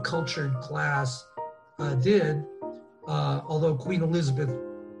cultured class did. Although Queen Elizabeth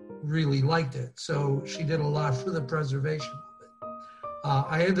really liked it, so she did a lot for the preservation of it.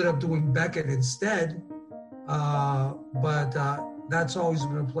 I ended up doing Beckett instead, but that's always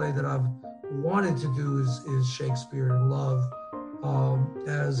been a play that I've wanted to do is Shakespeare in Love,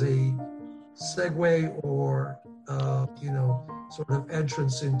 as a segue or sort of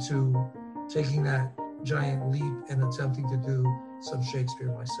entrance into taking that giant leap and attempting to do some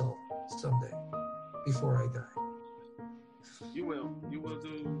Shakespeare myself someday before I die. You will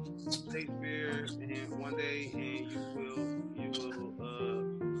do Shakespeare and one day, and you will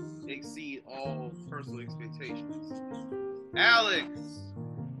exceed all personal expectations. Alex,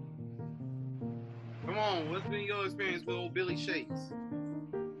 come on, what's been your experience with old Billy Shakes?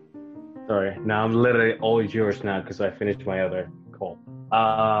 Sorry, now I'm literally all yours now because I finished my other call.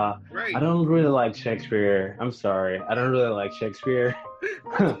 Great. I don't really like Shakespeare. I'm sorry, I don't really like Shakespeare.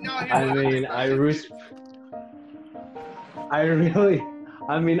 I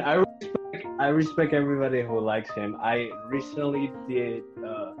mean, I respect everybody who likes him. I recently did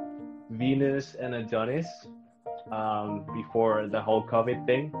Venus and Adonis before the whole COVID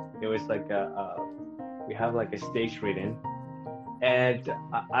thing. It was like we have like a stage reading, and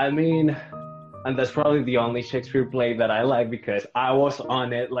and that's probably the only Shakespeare play that I like because I was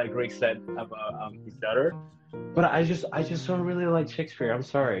on it, like Rick said about his daughter. But I just don't really like Shakespeare. I'm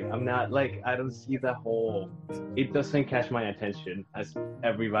sorry. I'm not like, I don't see the whole, it doesn't catch my attention as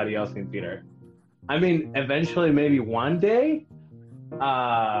everybody else in theater. I mean, eventually maybe one day,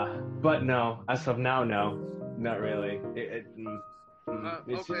 but no, as of now, no, not really. It's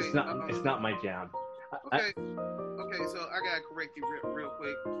not my jam. Okay, so I gotta correct you real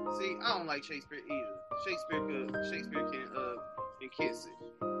quick. See, I don't like Shakespeare either. Shakespeare can kiss it.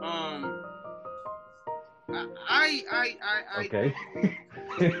 Okay.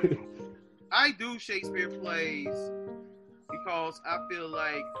 I do Shakespeare plays because I feel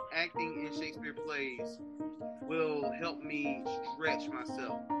like acting in Shakespeare plays will help me stretch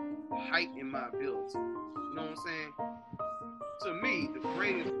myself, heighten my ability. You know what I'm saying? To me, the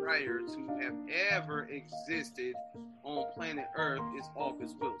greatest writers who have ever existed on planet Earth is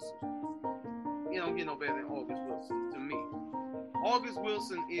August Wilson. You don't get no better than August Wilson to me. August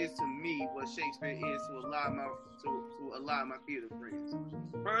Wilson is to me what Shakespeare is to a lot of my theater friends.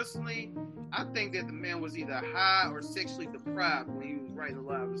 Personally, I think that the man was either high or sexually deprived when he was writing a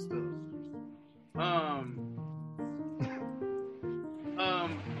lot of his stuff.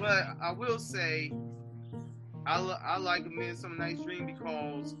 But I will say, I like A Midsummer Night's Dream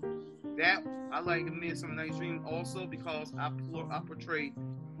because I like A Midsummer Night's Dream also because I portrayed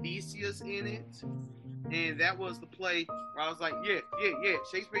Theseus in it. And that was the play where I was like, yeah,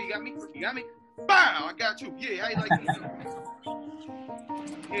 Shakespeare, you got me? Bow, I got you. Yeah, how you like that?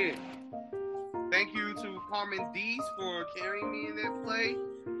 Yeah. Thank you to Carmen Deese for carrying me in that play.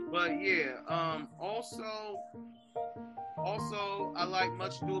 But yeah, also I like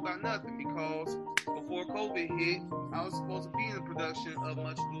Much Ado About Nothing because before COVID hit, I was supposed to be in the production of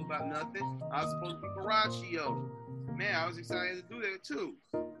Much Ado About Nothing. I was supposed to be Baraccio. Man, I was excited to do that too.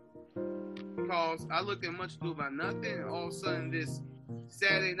 Because I looked at Much Ado About Nothing, and all of a sudden this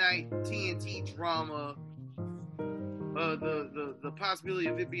Saturday night TNT drama, the possibility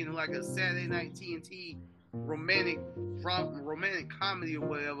of it being like a Saturday night TNT romantic comedy or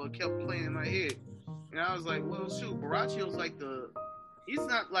whatever kept playing in my head. And I was like, well, shoot, Baraccio's like he's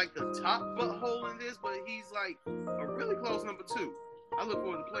not like the top butthole in this, but he's like a really close number 2. I look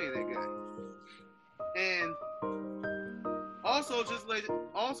forward to playing that guy. And also just let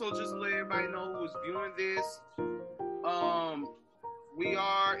everybody know who's viewing this. We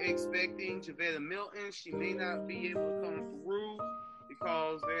are expecting Javetta Milton. She may not be able to come through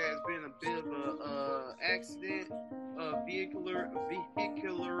because there has been a bit of a accident, vehicularly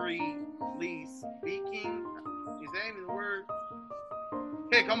speaking. Is that even the word?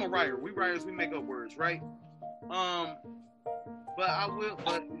 Heck, I'm a writer. We writers, we make up words, right? But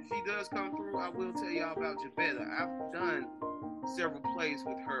if she does come through, I will tell y'all about Javetta. I've done several plays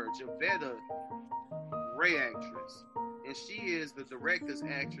with her. Javetta, great actress. And she is the director's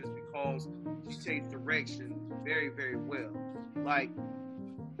actress because she takes direction very, very well. Like,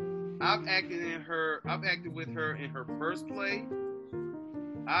 I've acted with her in her first play.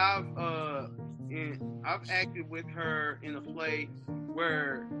 I've acted with her in a play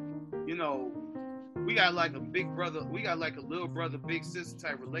where, we got like a little brother, big sister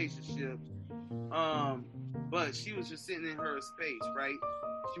type relationship. But she was just sitting in her space, right?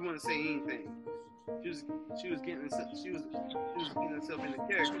 She wouldn't say anything. She was getting herself in the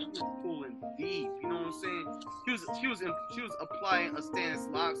character. She was pulling deep. You know what I'm saying? She was applying a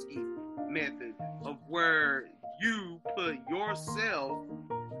Stanislavski method of where you put yourself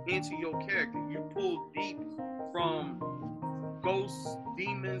into your character. You pull deep from ghosts,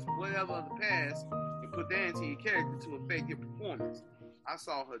 demons, whatever of the past, and put that into your character to affect your performance. I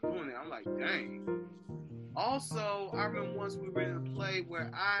saw her doing it. I'm like, dang. Also, I remember once we were in a play where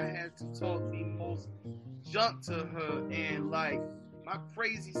I had to talk the most junk to her, and like my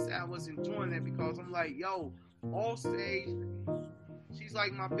crazy side was enjoying that because I'm like, yo, on stage, she's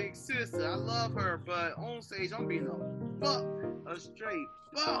like my big sister. I love her, but on stage, I'm being a straight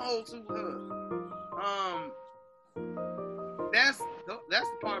butthole to her. That's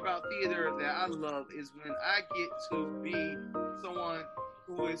the part about theater that I love is when I get to be someone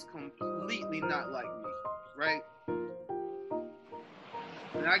who is completely not like me, right?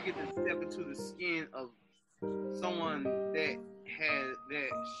 And I get to step into the skin of someone that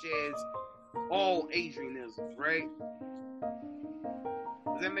sheds all Adrianism, right?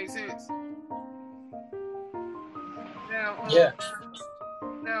 Does that make sense? Now, Yeah.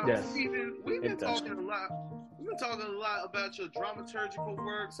 Now, Yes, Stephen, we've been it does. talking a lot. We've been talking a lot about your dramaturgical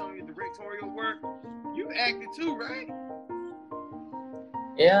work, some of your directorial work. You've acted too, right?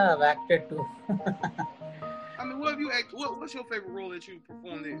 Yeah, I've acted too. I mean, what have you acted? What's your favorite role that you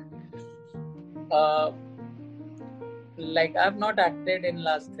performed in? Like I've not acted in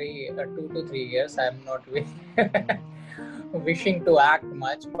last 2 to 3 years. I'm not wishing to act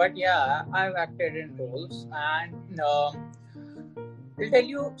much, but yeah, I've acted in roles, and I'll tell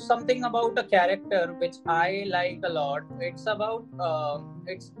you something about a character which I like a lot. It's about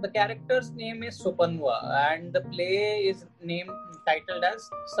it's the character's name is Supanwa, and the play is titled as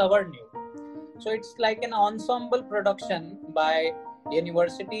Savarnyu. So it's like an ensemble production by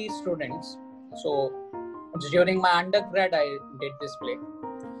university students. So during my undergrad, I did this play,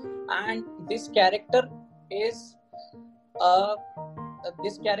 and this character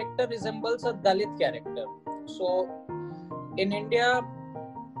resembles a Dalit character. So in India,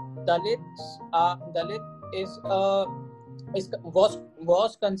 Dalit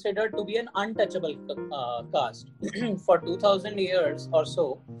was considered to be an untouchable caste for 2000 years or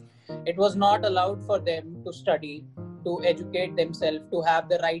so. It was not allowed for them to study, to educate themselves, to have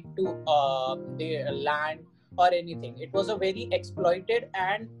the right to their land or anything. It was a very exploited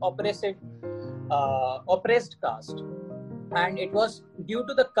and oppressed caste, and it was due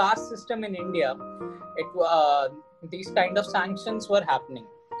to the caste system in India. These kind of sanctions were happening,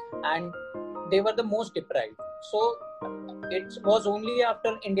 and they were the most deprived. So it was only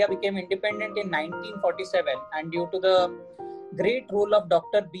after India became independent in 1947, and due to the great role of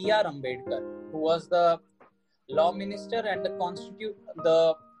Dr. B.R. Ambedkar, who was the law minister and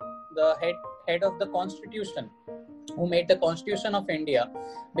the head of the constitution, who made the constitution of India,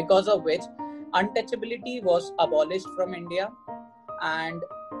 because of which untouchability was abolished from India, and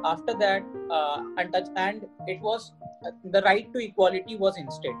after that and it was the right to equality was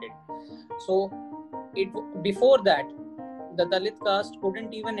instated. So before that, the Dalit caste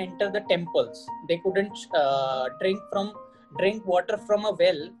couldn't even enter the temples. They couldn't drink water from a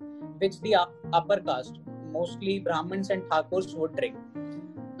well, which the upper caste, mostly Brahmins and Thakurs, would drink.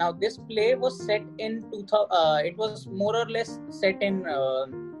 Now this play was set in it was more or less set in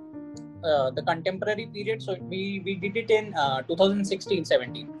the contemporary period. So we did it in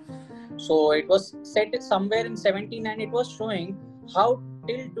 2016-17. So it was set somewhere in 17, and it was showing how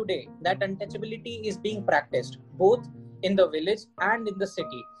till today that untouchability is being practiced both in the village and in the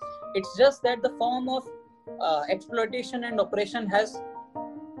city. It's just that the form of exploitation and oppression has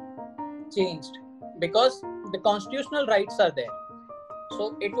changed because the constitutional rights are there.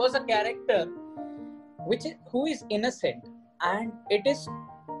 So it was a character who is innocent, and it is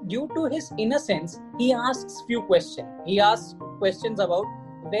due to his innocence he asks few questions. He asks questions about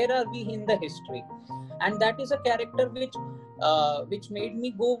where are we in the history, and that is a character which made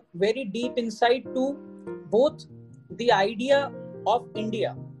me go very deep inside to both the idea of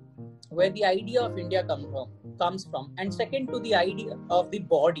India, where the idea of India comes from, and second to the idea of the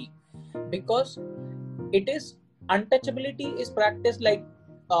body, because it is untouchability is practiced like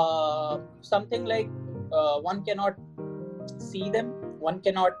something like one cannot see them, one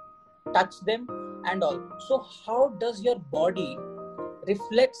cannot touch them and all. So how does your body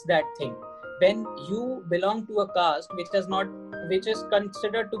reflects that thing when you belong to a caste which is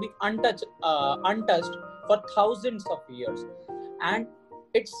considered to be untouched for thousands of years? And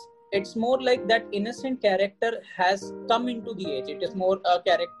it's it's more like that innocent character has come into the age. It is more a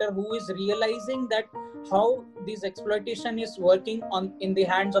character who is realizing that how this exploitation is working on in the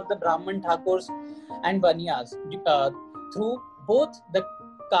hands of the Brahman Thakurs and Baniyas through both the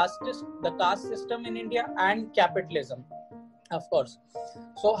caste system in India and capitalism, of course.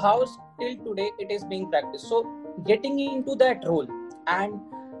 So how still today it is being practiced. So getting into that role and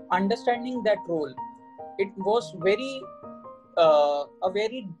understanding that role, it was a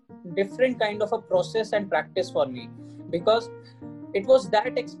very different kind of a process and practice for me, because it was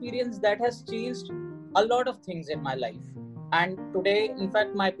that experience that has changed a lot of things in my life. And today, in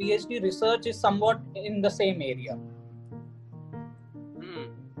fact, my PhD research is somewhat in the same area.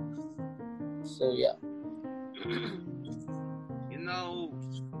 So yeah.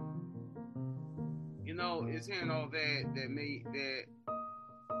 It's hearing all that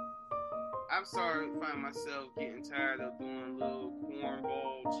I'm starting to find myself getting tired of doing little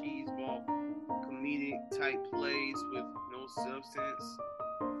cornball, cheese ball, comedic type plays with no substance,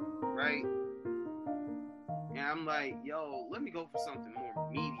 right? And I'm like, yo, let me go for something more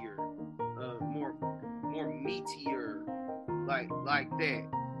meatier, more meatier, like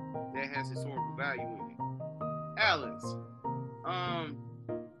that has historical value in it. Alex,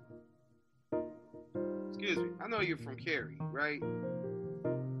 excuse me, I know you're from Cary, right?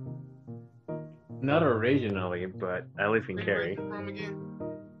 Not originally, but I live in Cary. Where are you from again?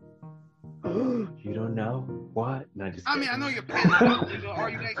 You don't know? What? No, just kidding. I know you're Panama. Are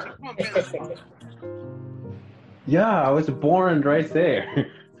you actually from Panama? Yeah, I was born right there.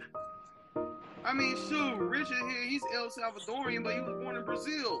 I mean, shoot, Richard here, he's El Salvadorian, but he was born in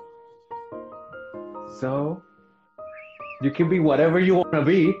Brazil. So, you can be whatever you want to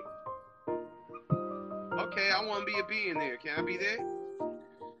be. Okay, I want to be a billionaire. Can I be that?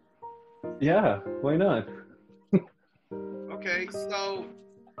 Yeah, why not? Okay, so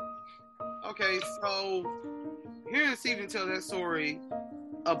hearing Stephen tell that story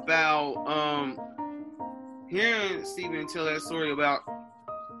about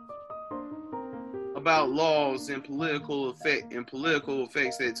laws and political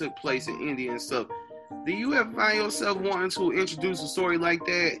effects that took place in India and stuff. Do you ever find yourself wanting to introduce a story like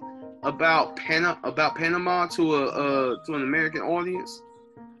that about Panama to an American audience?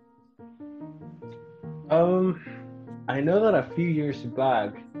 I know that a few years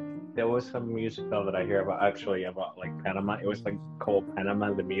back there was some musical that I hear about like Panama. It was like called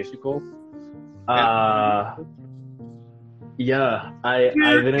Panama the Musical. Yeah, I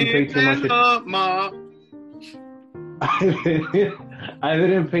didn't pay too much. I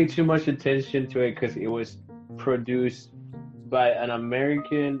didn't pay too much attention to it because it was produced by an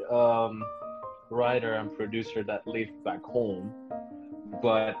American writer and producer that lived back home.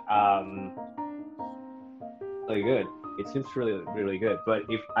 But really good. It seems really, really good. But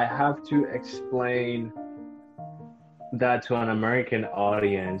if I have to explain that to an American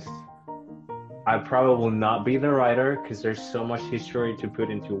audience, I probably will not be the writer because there's so much history to put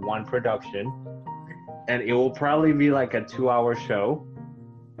into one production. And it will probably be like a 2-hour show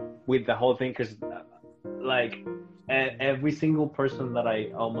with the whole thing because like every single person that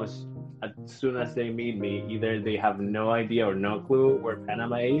I almost, as soon as they meet me, either they have no idea or no clue where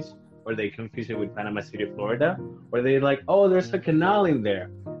Panama is, or they confuse it with Panama City, Florida, or they're like, oh, there's a canal in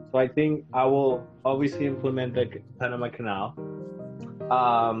there. So I think I will obviously implement the Panama Canal.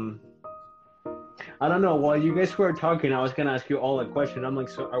 I don't know. While you guys were talking, I was gonna ask you all a question. I'm like,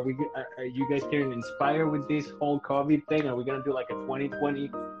 so are you guys getting inspired with this whole COVID thing? Are we gonna do like a 2020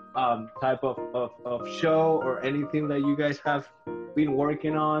 type of show or anything that you guys have been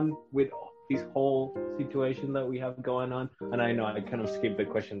working on with this whole situation that we have going on? And I know I kind of skipped the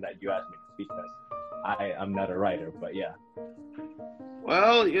question that you asked me because I am not a writer, but yeah.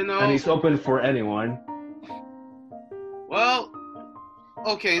 Well, and it's open for anyone. Well,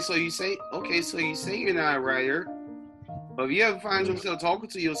 okay, so you say you're not a writer, but if you ever find yourself talking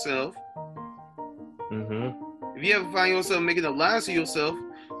to yourself, if you ever find yourself making up lies to yourself,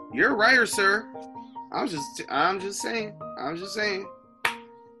 you're a writer, sir. I'm just saying.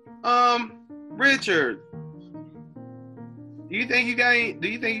 Richard, do you think you got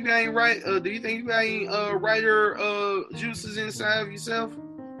any writer juices inside of yourself?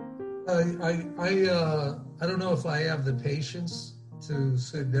 I don't know if I have the patience to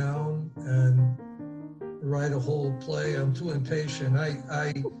sit down and write a whole play. I'm too impatient.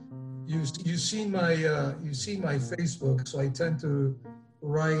 You see my Facebook, so I tend to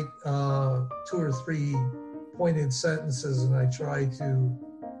write 2 or 3 pointed sentences, and I try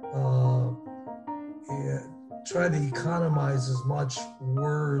to economize as much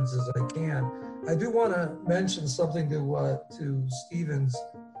words as I can. I do want to mention something to Stephen's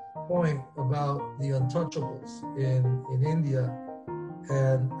point about the untouchables in India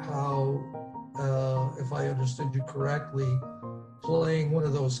and how, if I understood you correctly, playing one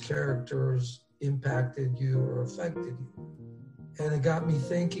of those characters impacted you or affected you. And it got me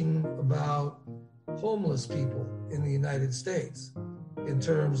thinking about homeless people in the United States in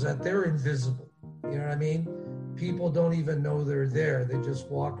terms that they're invisible. You know what I mean? People don't even know they're there. They just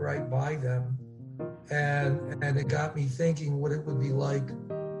walk right by them. And it got me thinking what it would be like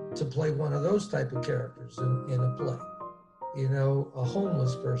to play one of those type of characters in a play. You know, a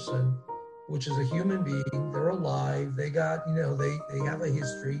homeless person, which is a human being, they're alive, they got, you know, they have a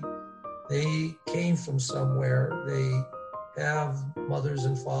history, they came from somewhere, they have mothers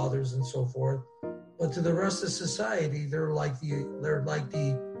and fathers and so forth. But to the rest of society, they're like the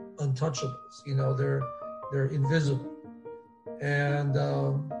untouchables, you know, they're invisible. And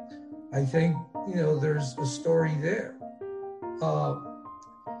I think, you know, there's a story there.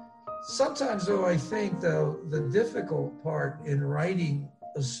 Sometimes, though, I think, though, the difficult part in writing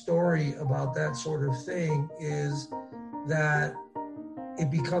a story about that sort of thing is that it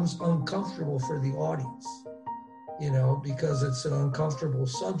becomes uncomfortable for the audience, you know, because it's an uncomfortable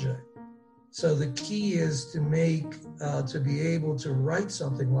subject. So the key is to to be able to write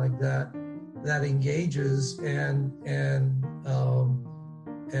something like that engages and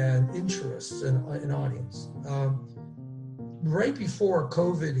interests an audience. Right before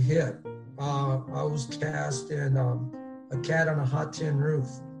COVID hit, I was cast in A Cat on a Hot Tin Roof.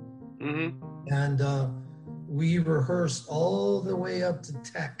 Mm-hmm. And we rehearsed all the way up to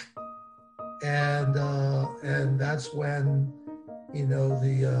tech. And that's when, you know,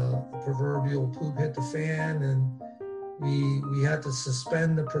 the proverbial poop hit the fan, and we had to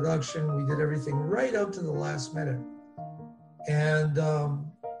suspend the production. We did everything right up to the last minute. And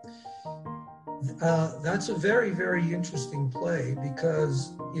that's a very, very interesting play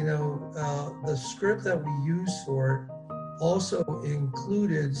because, you know, the script that we used for it also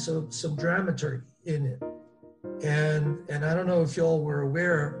included some dramaturgy in it. And I don't know if y'all were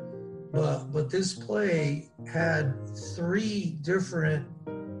aware, but this play had 3 different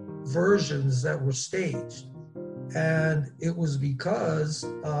versions that were staged. And it was because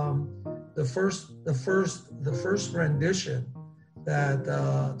the first rendition that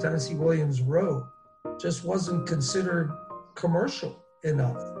Tennessee Williams wrote just wasn't considered commercial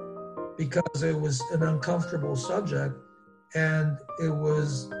enough because it was an uncomfortable subject, and it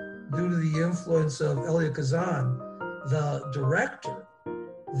was due to the influence of Elia Kazan, the director,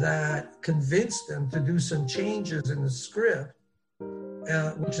 that convinced them to do some changes in the script,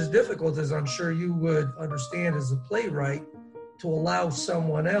 which is difficult, as I'm sure you would understand as a playwright, to allow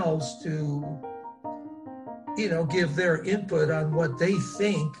someone else to, you know, give their input on what they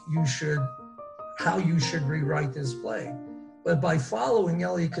think how you should rewrite this play. But by following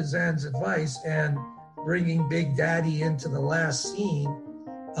Elia Kazan's advice and bringing Big Daddy into the last scene,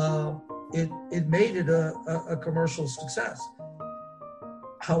 it made it a commercial success.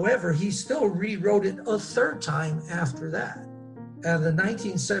 However, he still rewrote it a 3rd time after that. And the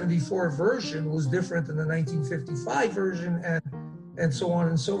 1974 version was different than the 1955 version, and so on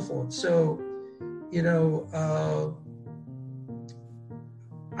and so forth. So, you know,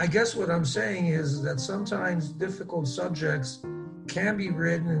 I guess what I'm saying is that sometimes difficult subjects can be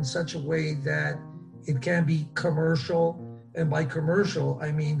written in such a way that it can be commercial. And by commercial,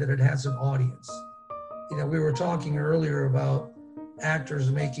 I mean that it has an audience. You know, we were talking earlier about actors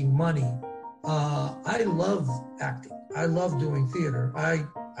making money. I love acting. I love doing theater. I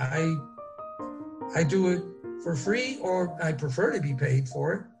do it for free, or I prefer to be paid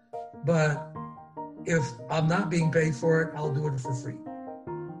for it. But if I'm not being paid for it, I'll do it for free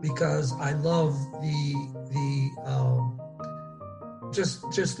because I love just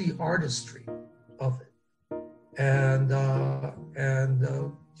the artistry of it. And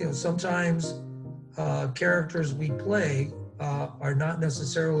you know, sometimes characters we play are not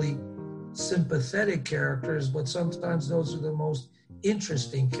necessarily sympathetic characters, but sometimes those are the most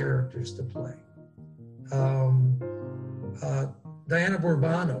interesting characters to play. Diana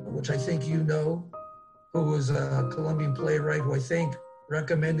Bourbano, which I think you know, who was a Colombian playwright who I think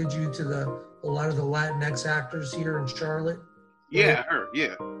recommended you to a lot of the Latinx actors here in Charlotte. Yeah, her,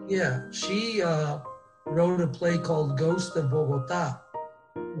 yeah. Yeah, she wrote a play called Ghost of Bogota,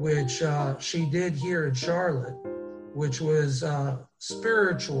 which she did here in Charlotte, which was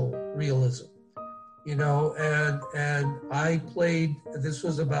spiritual realism, you know, and I played, this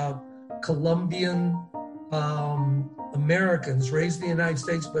was about Colombian Americans raised in the United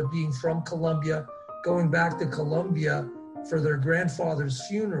States, but being from Colombia, going back to Colombia for their grandfather's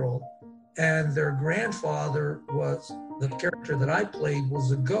funeral. And their grandfather was the character that I played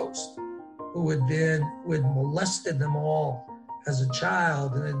was a ghost who had molested them all as a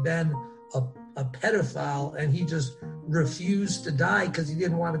child and had been a pedophile, and he just refused to die because he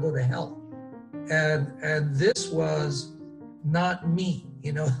didn't want to go to hell. And this was not me,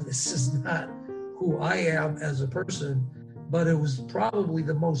 this is not who I am as a person, but it was probably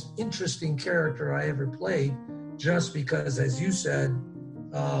the most interesting character I ever played, just because, as you said,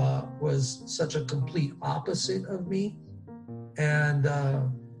 was such a complete opposite of me. And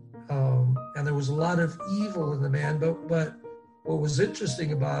there was a lot of evil in the man, but what was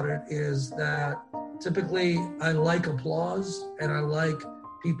interesting about it is that typically I like applause and I like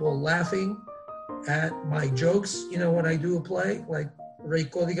people laughing at my jokes, when I do a play, like Ray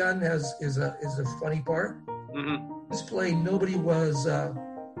Codigan is a funny part. Mm-hmm. This play, nobody was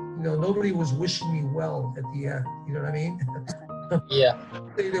wishing me well at the end. You know what I mean? Yeah.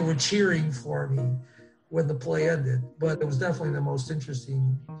 They were cheering for me when the play ended, but it was definitely the most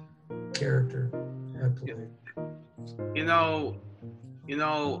interesting character I played.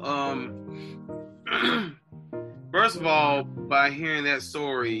 First of all, by hearing that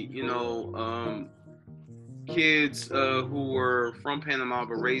story, kids who were from Panama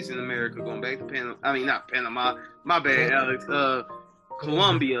but raised in America, going back to Panama. I mean, not Panama. My bad, Alex.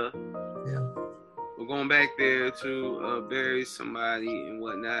 Colombia. Yeah. We're going back there to bury somebody and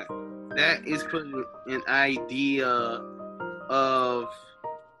whatnot. That is putting an idea of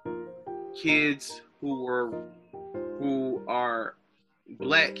kids who are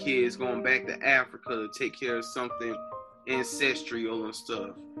black kids going back to Africa to take care of something ancestral and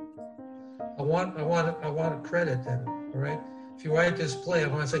stuff. I want to credit them, all right? If you write this play, I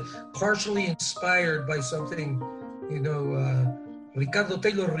want to say partially inspired by something, Ricardo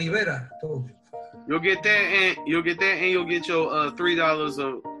Taylor Rivera told you. You'll get that, and you'll get your $3 of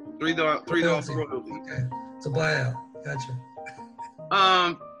 $3 royalty. Okay, it's a buyout. Gotcha.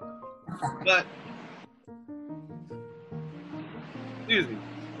 But excuse me.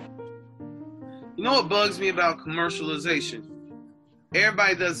 You know what bugs me about commercialization?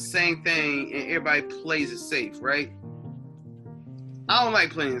 Everybody does the same thing and everybody plays it safe, right? I don't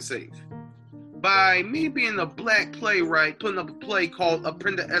like playing it safe. By me being a black playwright, putting up a play called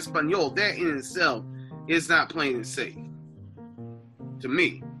Aprenda Español, that in itself is not playing it safe. To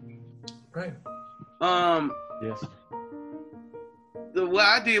me. Right. Yes. What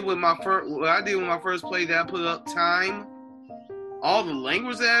I did with my first play that I put up, Time, all the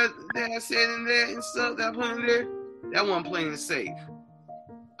language that I said in there and stuff that I put in there, that wasn't playing it safe.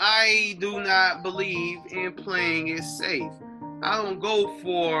 I do not believe in playing it safe. I don't go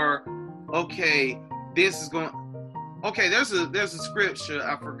for, okay, this is going. Okay, there's a scripture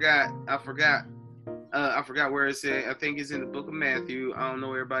I forgot where it's at. I think it's in the book of Matthew. I don't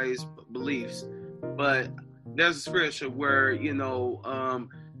know everybody's beliefs, but there's a scripture where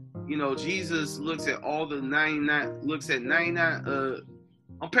Jesus looks at all the 99. Looks at 99.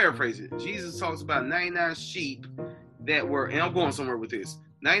 I'm paraphrasing. Jesus talks about 99 sheep that were, and I'm going somewhere with this.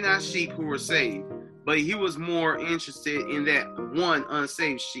 99 sheep who were saved, but he was more interested in that one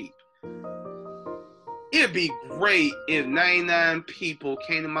unsaved sheep. It'd be great if 99 people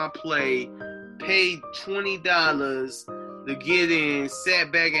came to my play, paid $20 to get in,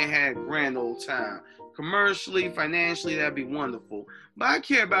 sat back and had a grand old time. Commercially, financially, that'd be wonderful. But I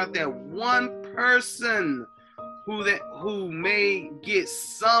care about that one person who may get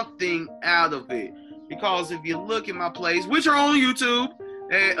something out of it. Because if you look at my plays, which are on YouTube,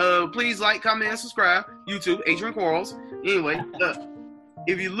 please like, comment, and subscribe. YouTube, Adrian Quarles. Anyway,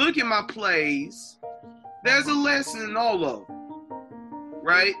 if you look at my plays, there's a lesson in all of them,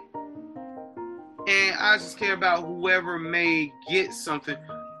 right? And I just care about whoever may get something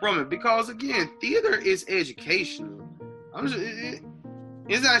from it. Because, again, theater is educational.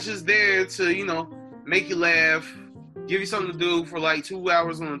 It's not just there to, make you laugh, give you something to do for like 2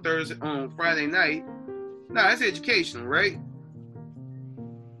 hours on Friday night. No, it's educational, right?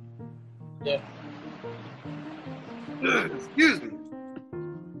 Yeah. Excuse me.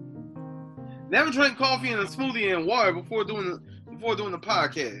 Never drink coffee and a smoothie and water before doing the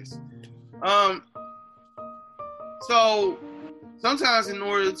podcast. So sometimes in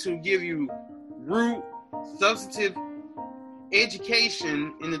order to give you root, substantive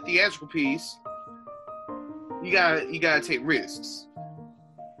education in the theatrical piece, you gotta take risks.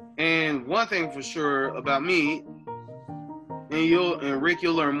 And one thing for sure about me, and Rick,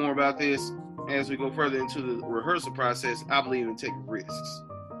 you'll learn more about this as we go further into the rehearsal process. I believe in taking risks.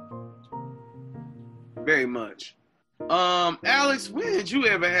 Very much. Alex, when did you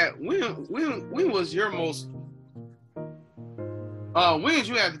ever have when was your most when did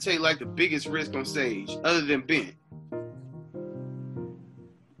you have to take like the biggest risk on stage other than Ben?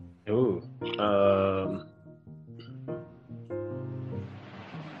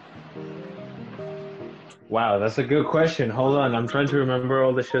 Wow, that's a good question. Hold on, I'm trying to remember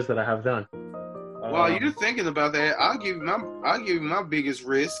all the shows that I have done. While you're thinking about that, I'll give you my biggest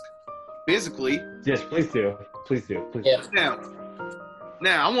risk physically. Yes, please do. Please do. Please Yeah. do.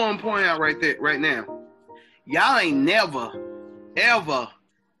 Now I want to point out right now, y'all ain't never, ever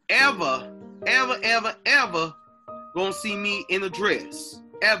gonna see me in a dress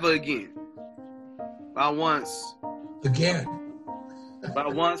ever again. I once put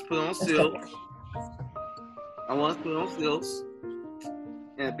on silks.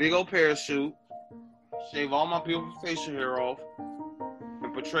 And a big old parachute, shave all my beautiful facial hair off,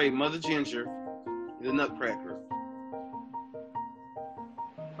 and portray Mother Ginger, the Nutcracker.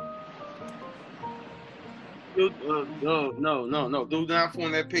 No. Do not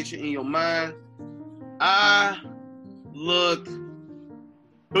form that picture in your mind. I look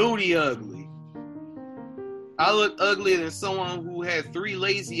booty ugly. I look uglier than someone who had 3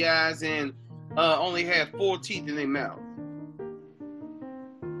 lazy eyes and only had 4 teeth in their mouth.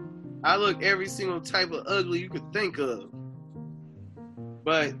 I look every single type of ugly you could think of.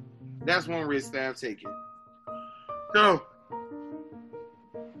 But that's one risk that I'm taking. So,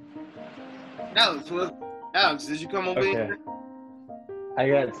 Alex, did you come over here? I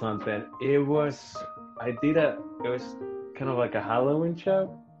got something. It was kind of like a Halloween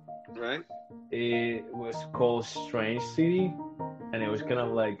show. Right. It was called Strange City, and it was kind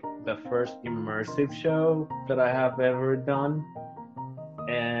of like the first immersive show that I have ever done.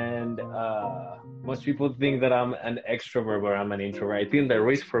 And most people think that I'm an extrovert, but I'm an introvert. I think the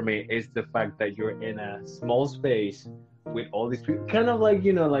risk for me is the fact that you're in a small space with all these people, kind of like,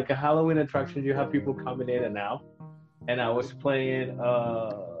 like a Halloween attraction. You have people coming in and out. And I was playing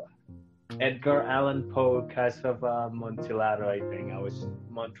Edgar Allan Poe, Casa of Amontillado, I think. I was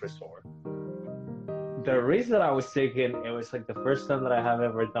Montresor. The risk that I was taking, it was like the first time that I have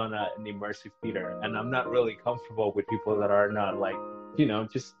ever done an immersive theater. And I'm not really comfortable with people that are not like,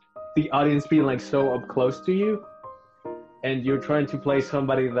 just the audience being like so up close to you. And you're trying to play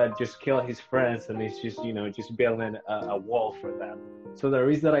somebody that just killed his friends and is just, just building a wall for them. So the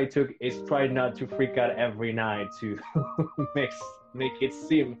risk that I took is try not to freak out every night to make it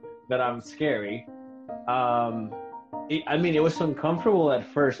seem that I'm scary. It was uncomfortable at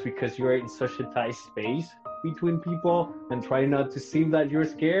first because you're in such a tight space between people and try not to seem that you're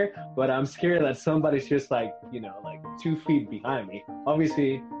scared, but I'm scared that somebody's just like 2 feet behind me.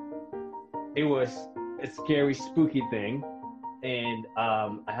 Obviously, it was a scary, spooky thing, and I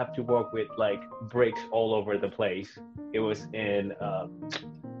have to work with like bricks all over the place. It was in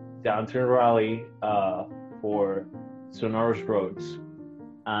downtown Raleigh for Sonoros Roads,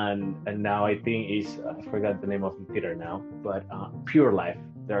 and now I think I forgot the name of the theater now, but Pure Life.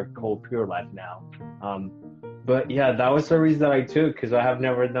 They're called Pure Life now. But yeah, that was the reason that I took, because I have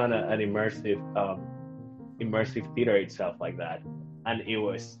never done an immersive theater itself like that, and it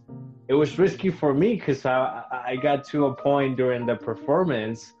was risky for me because I got to a point during the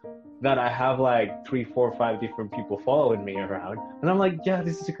performance that I have like 3, 4, 5 different people following me around, and I'm like, yeah,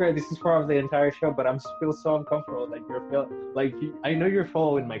 this is great. This is part of the entire show, but I'm still so uncomfortable that I know you're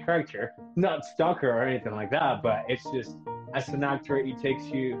following my character, not stalker or anything like that, but it's just, as an actor, it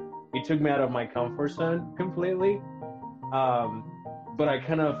took me out of my comfort zone completely. But I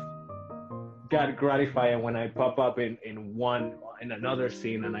kind of got gratified when I pop up in another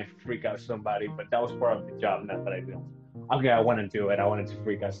scene and I freak out somebody, but that was part of the job, not that I did. Okay, I want to do it. I wanted to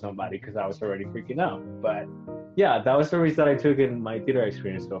freak out somebody because I was already freaking out. But yeah, that was the risk that I took in my theater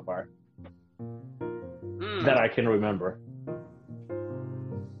experience so far that I can remember.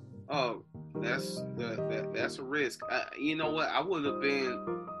 Oh, that's a risk. You know what? I would have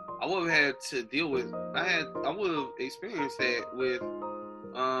had to deal with. I would have experienced that with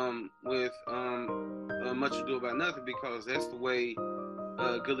Much Ado About Nothing, because that's the way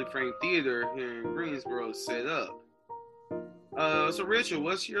Goodly Frame Theater here in Greensboro is set up. So Richard,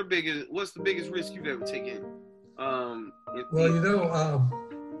 what's the biggest risk you've ever taken?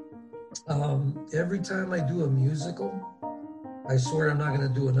 Every time I do a musical, I swear I'm not going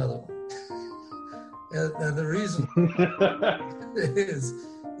to do another one. And the reason is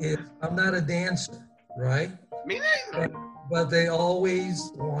I'm not a dancer, right? Me neither. But they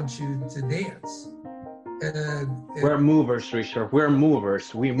always want you to dance. And we're movers, Richard. We're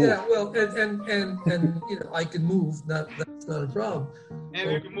movers. We move. Yeah, well, and I can move. That's not a problem.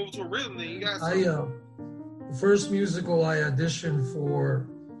 And you can move to a rhythm. Then you got. The first musical I auditioned for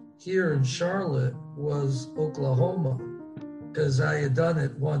here in Charlotte was Oklahoma, because I had done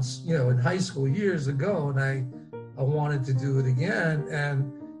it once, in high school years ago, and I wanted to do it again.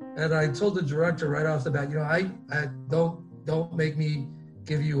 And I told the director right off the bat, I don't make me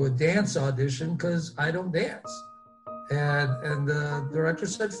give you a dance audition because I don't dance. And the director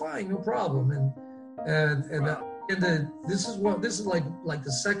said, fine, no problem. This is like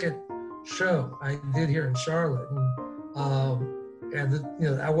the second show I did here in Charlotte,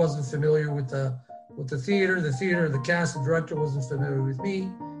 I wasn't familiar with the theater. The cast, the director wasn't familiar with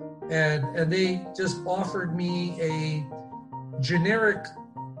me, and they just offered me a generic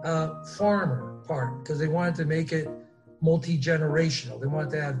farmer part because they wanted to make it multi-generational. They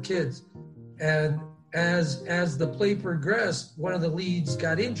wanted to have kids, and as the play progressed, one of the leads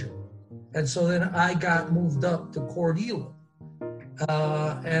got injured, and so then I got moved up to Cordelia,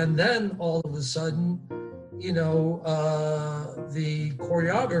 and then all of a sudden, the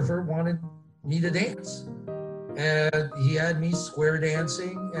choreographer wanted me to dance, and he had me square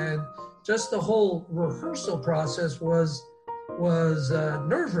dancing, and just the whole rehearsal process was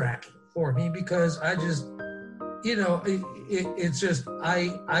nerve-wracking for me because I just, it's just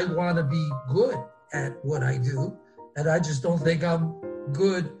I want to be good at what I do, and I just don't think I'm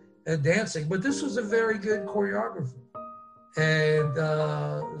good at dancing. But this was a very good choreographer, and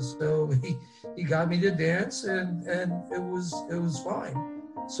so he got me to dance, and it was fine,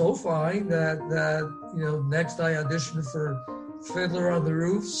 so fine that next I auditioned for Fiddler on the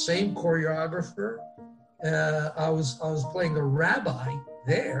Roof, same choreographer. I was playing a rabbi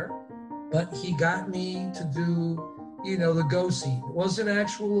there, but he got me to do the go scene. It wasn't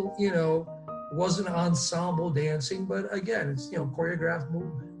actual it wasn't ensemble dancing, but again, it's choreographed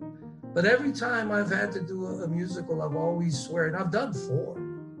movement. But every time I've had to do a musical, I've always swear, and I've done 4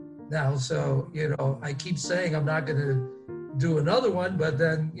 now. So I keep saying I'm not going to do another one, but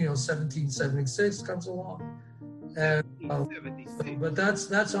then 1776 comes along, and but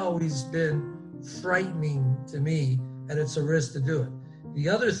that's always been frightening to me, and it's a risk to do it. The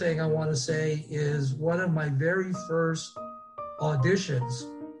other thing I want to say is one of my very first auditions,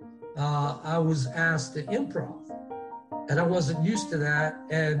 I was asked to improv, and I wasn't used to that,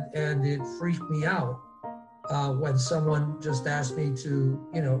 and it freaked me out when someone just asked me to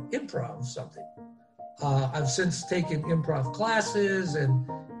improv something. I've since taken improv classes, and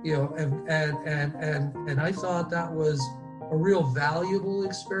I thought that was a real valuable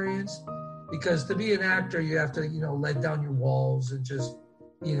experience, because to be an actor, you have to let down your walls and just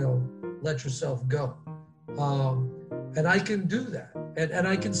let yourself go. And I can do that, and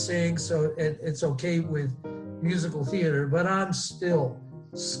I can sing, so it's okay with musical theater, but I'm still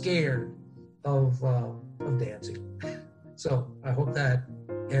scared of dancing. So I hope that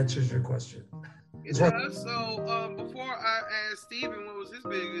answers your question. It does. So before I asked Steven what was his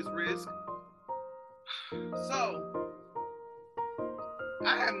biggest risk, so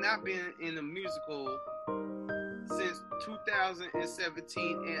I have not been in a musical since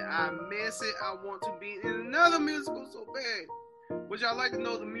 2017, and I miss it. I want to be in another musical so bad. Would y'all like to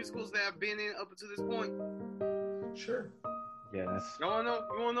know the musicals that I've been in up until this point? Sure. Yes. Y'all want to know?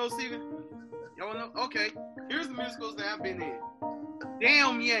 You want to know, Steven? Y'all want to know? Okay. Here's the musicals that I've been in.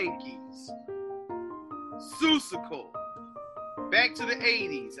 Damn Yankees. Seussical. Back to the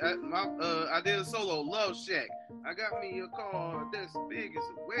 80s. I did a solo, Love Shack. I got me a car that's big as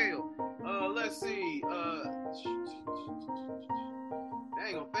a whale. Let's see.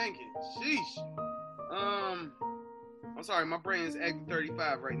 Dang, I'm thinking. Sheesh. I'm sorry, my brain is acting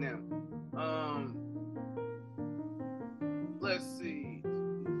 35 right now. Let's see.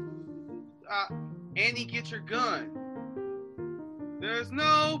 Annie, Get Your Gun. There's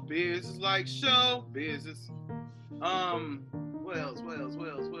no business like show business. What else?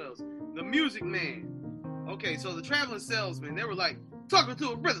 The Music Man. Okay, so the Traveling Salesman, they were like, talking to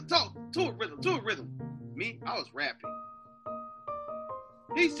a rhythm, talk to a rhythm, to a rhythm. Me, I was rapping.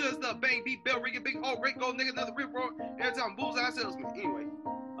 He's just a bang, beat, bell ringing, big old rake, gold nigga, another rip roar, every time bullseye salesman. Anyway,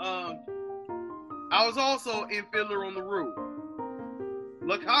 I was also in Fiddler on the Roof.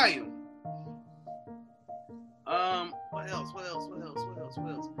 L'Chaim. What else?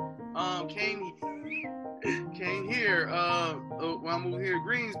 Came here, when I moved here to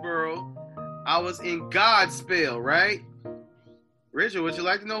Greensboro, I was in Godspell, right? Richard, would you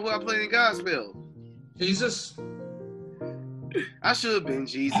like to know who I played in Godspell? Jesus. I should have been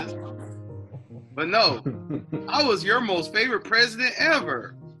Jesus. But no, I was your most favorite president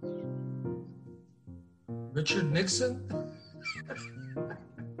ever. Richard Nixon?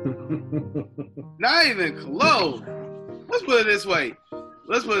 Not even close. Let's put it this way.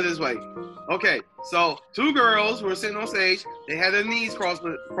 Okay, so 2 girls were sitting on stage. They had their knees across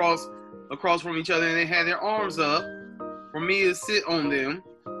from each other, and they had their arms up for me to sit on them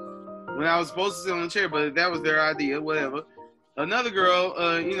when I was supposed to sit on the chair, but that was their idea, whatever. Another girl,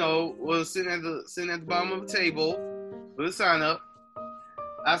 was sitting at the bottom of the table with a sign up.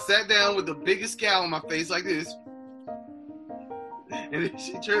 I sat down with the biggest scowl on my face like this. And then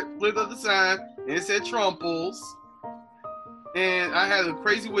she flipped up the sign and it said Trumples. And I had a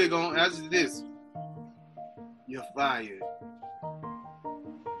crazy wig on and I just did this. You're fired.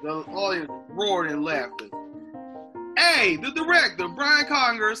 The audience roared in laughter. Hey, the director, Brian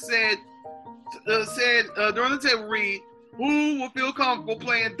Conger, said during the table read, who will feel comfortable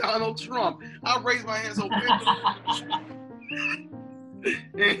playing Donald Trump? I raised my hand so big.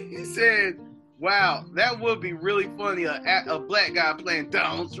 And he said, wow, that would be really funny, a black guy playing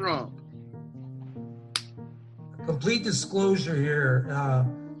Donald Trump. Complete disclosure here,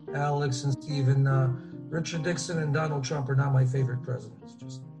 Alex and Stephen. Richard Nixon and Donald Trump are not my favorite presidents.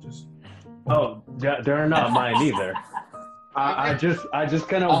 Just. Oh, they're not mine either. I just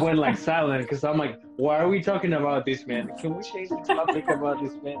kind of went like silent because I'm like, why are we talking about this man? Can we change the topic about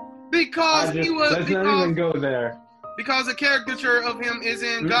this man? Because let's not even go there. Because the caricature of him is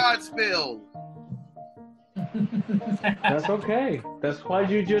in Godspell. That's okay. That's why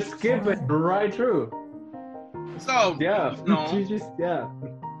you just skip it right through. So yeah, yeah.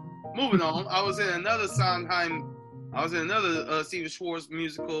 Moving on. I was in another Sondheim. I was in another Steven Schwartz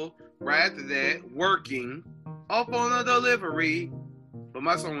musical. Right after that, working off on a delivery, but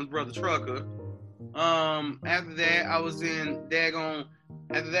my son was Brother Trucker. After that, I was in Daggone.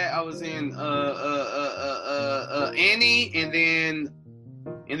 After that, I was in Annie, and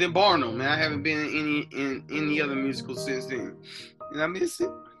then Barnum. And I haven't been in any other musical since then. And I miss it.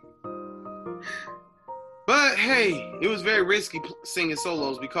 But hey, it was very risky singing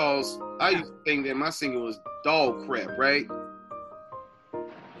solos because I used to think that my singing was dog crap, right?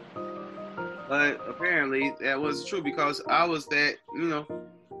 But apparently that wasn't true because I was that,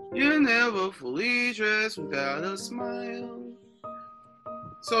 you're never fully dressed without a smile.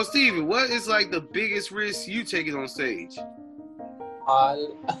 So Stevie, what is like the biggest risk you taking on stage?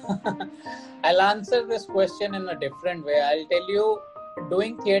 I'll answer this question in a different way. I'll tell you,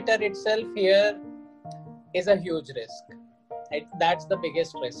 doing theater itself here is a huge risk. That's the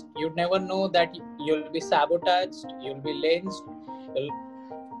biggest risk. You'd never know that you'll be sabotaged, you'll be lynched,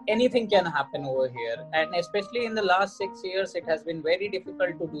 anything can happen over here. And especially in the last 6 years, it has been very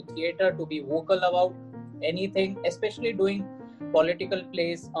difficult to do theater, to be vocal about anything, especially doing political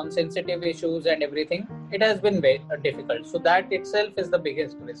plays on sensitive issues and everything. It has been very difficult. So that itself is the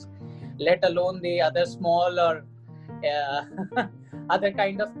biggest risk, let alone the other small or other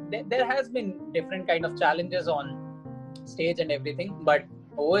kind of, there has been different kind of challenges on stage and everything. But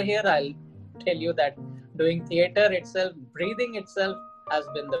over here, I'll tell you that doing theater itself, breathing itself, has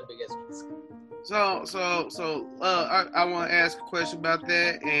been the biggest risk. So I want to ask a question about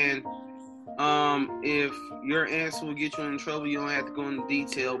that, and if your answer will get you in trouble, you don't have to go into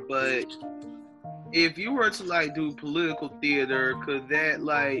detail. But if you were to like do political theater, could that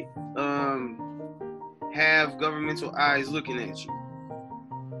like have governmental eyes looking at you?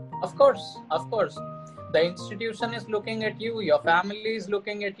 Of course. The institution is looking at you, your family is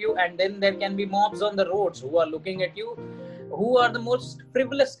looking at you, and then there can be mobs on the roads who are looking at you, who are the most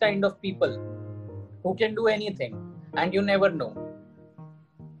frivolous kind of people who can do anything, and you never know.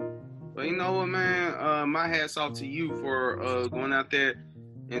 Well, you know what, man? My hat's off to you for going out there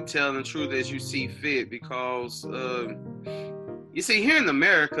and telling the truth as you see fit, because you see, here in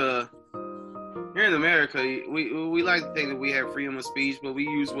America, we like to think that we have freedom of speech, but we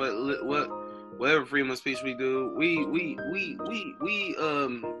use whatever freedom of speech we do.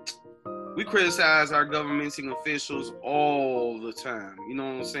 We criticize our governmenting officials all the time. You know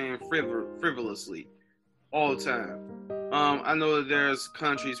what I'm saying? Frivolously, all the time. I know that there's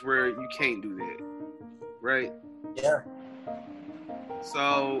countries where you can't do that, right? Yeah.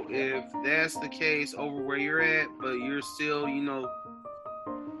 So if that's the case over where you're at, but you're still,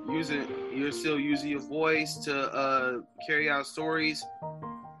 using your voice to carry out stories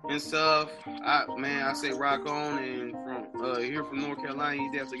and stuff, I say rock on. And from here from North Carolina,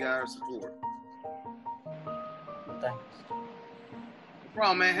 you definitely got our support. Thanks. No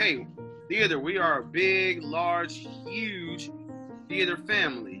problem, man. Hey, theater, we are a big, large, huge theater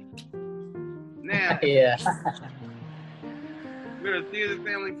family. Now, yeah. We're a theater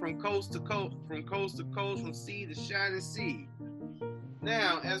family from coast to coast, from sea to shining sea.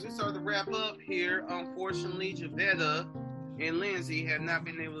 Now, as we start to wrap up here, unfortunately, Javetta and Lindsay have not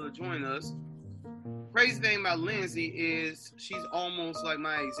been able to join us. Crazy thing about Lindsay is she's almost like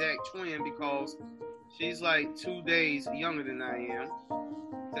my exact twin, because she's like 2 days younger than I am.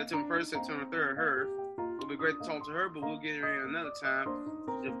 September 1st, September 3rd, her. It'll be great to talk to her, but we'll get her in another time.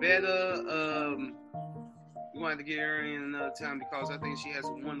 Javetta, we're going to have to get her in another time because I think she has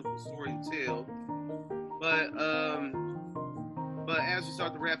a wonderful story to tell. But But as we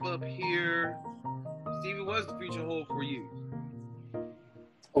start to wrap up here, Stevie, what does the future hold for you?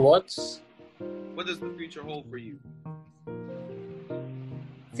 What does the future hold for you?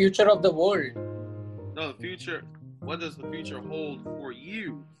 Future of the world? No, the future. What does the future hold for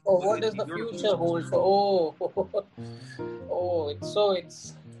you? Oh, what does the future hold for? Oh,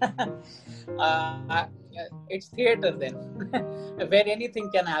 it's it's theater then, where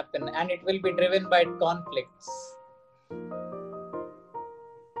anything can happen, and it will be driven by conflicts.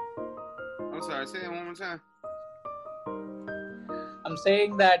 I'm sorry, say that one more time. I'm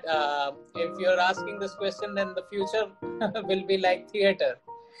saying that if you're asking this question, then the future will be like theater,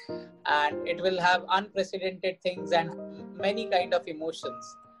 and it will have unprecedented things and many kind of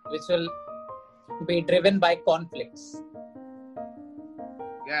emotions, which will be driven by conflicts.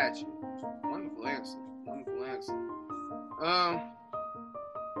 Gotcha. Wonderful answer. Wonderful answer.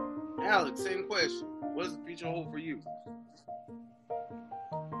 Alex, same question. What does the future hold for you?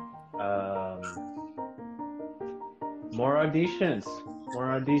 More auditions.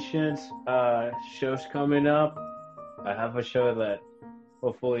 Shows coming up. I have a show that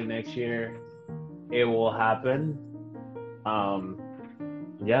hopefully next year it will happen.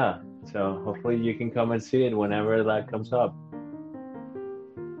 Yeah. So hopefully you can come and see it whenever that comes up.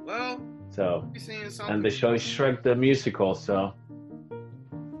 Well, so seeing something. And the show is Shrek the Musical. So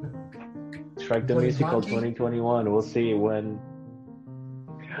Shrek the Musical hockey? 2021. We'll see when.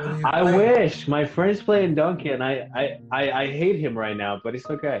 I wish my friend's playing Duncan. I hate him right now, but it's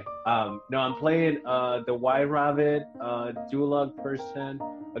okay. No, I'm playing the White Rabbit, Dulag person,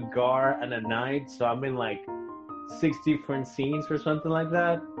 a Gar, and a Knight. So I'm in like 6 different scenes or something like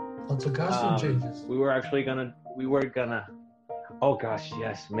that. Lots of costume changes. We were gonna. Oh gosh,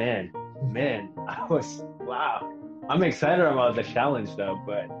 yes, man. Wow. I'm excited about the challenge though,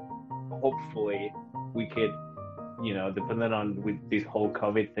 but hopefully we could. Depending on with this whole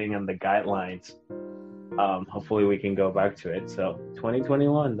COVID thing and the guidelines, hopefully we can go back to it. So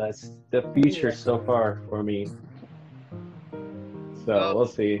 2021, that's the future so far for me. So we'll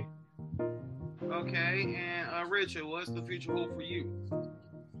see. Okay, and Richard, what's the future hold for you?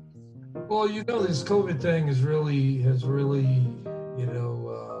 Well, this COVID thing has really,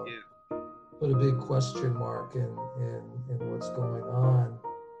 put a big question mark in what's going on.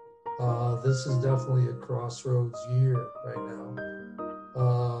 This is definitely a crossroads year right now.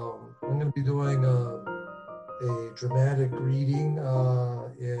 I'm going to be doing a dramatic reading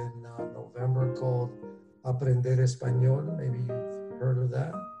in November called Aprender Español. Maybe you've heard of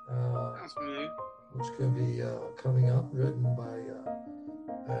that. That's familiar. Which could be coming up, written by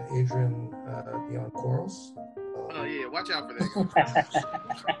Adrian Dion Quarles. Oh yeah, watch out for that.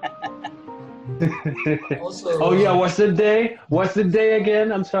 Also, what's the day? What's the day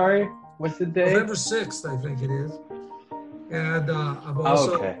again? I'm sorry. What's the day? November 6th, I think it is. And I'm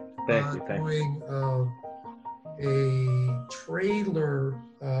also doing a trailer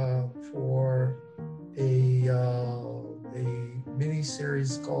for a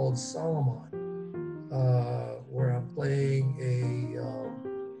mini-series called Solomon, where I'm playing a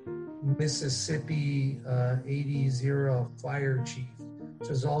Mississippi 80s era fire chief, which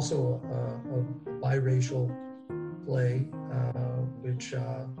is also a biracial play, which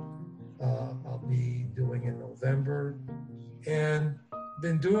I'll be doing in November. And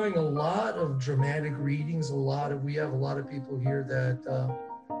been doing a lot of dramatic readings. We have a lot of people here that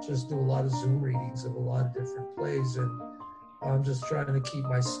just do a lot of Zoom readings of a lot of different plays, and I'm just trying to keep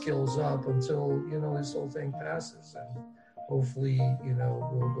my skills up until this whole thing passes, and hopefully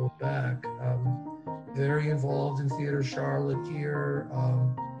we'll go back. Very involved in Theater Charlotte here.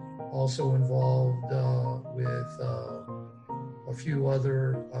 Also involved with a few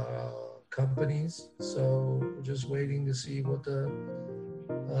other companies. So we're just waiting to see what the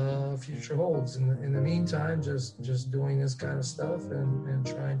future holds. In the meantime, just doing this kind of stuff and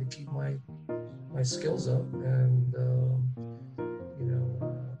trying to keep my skills up. And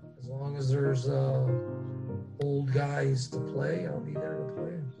as long as there's old guys to play, I'll be there to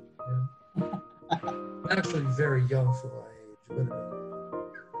play them. Yeah. I'm actually very young for my age, but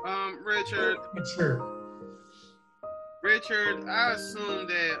Richard, I assume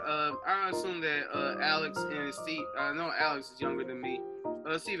that Alex and Steve. I know Alex is younger than me.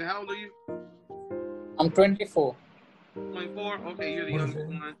 Steven, how old are you? I'm 24. 24? Okay, you're the youngest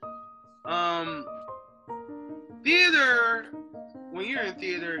one. Theater. When you're in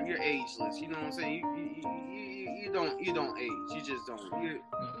theater, you're ageless. You know what I'm saying? You don't age. You just don't.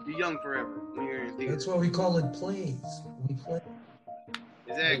 You're young forever when you're in theater. That's why we call it plays. We play.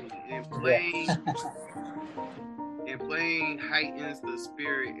 Exactly. And playing heightens the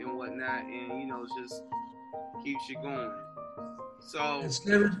spirit and whatnot, and just keeps you going. So It's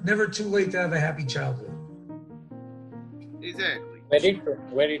never too late to have a happy childhood. exactly. Very true.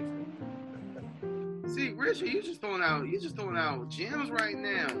 Very true. See, Richard, you just throwing out gems right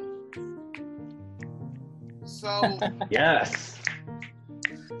now. So Yes.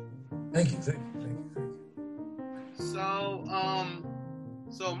 Thank you.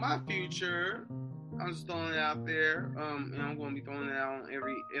 so my future, I'm just throwing it out there. And I'm gonna be throwing it out on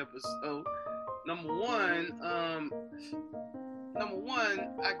every episode. Number one,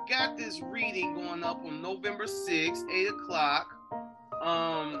 I got this reading going up on November 6th, 8 o'clock.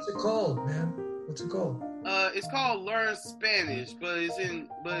 What's it called, man? What's it called? It's called Learn Spanish, but it's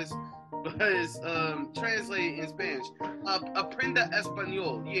translated in Spanish. Aprenda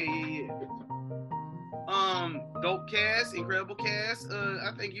Español. Yeah. Dope cast, incredible cast.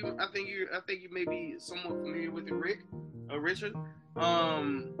 I think you may be somewhat familiar with it, Richard.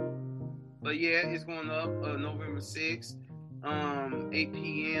 But yeah, it's going up November 6th, 8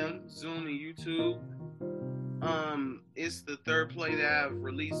 p.m. Zoom and YouTube. It's the third play that I've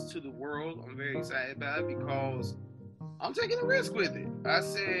released to the world. I'm very excited about it because I'm taking a risk with it. I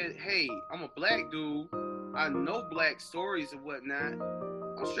said, hey, I'm a black dude. I know black stories and whatnot.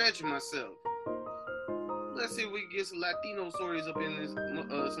 I'm stretching myself. Let's see if we can get some Latino stories up in this,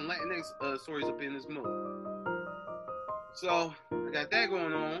 some Latinx stories up in this mode. So I got that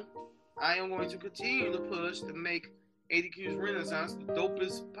going on. I am going to continue to push to make ADQ's Renaissance the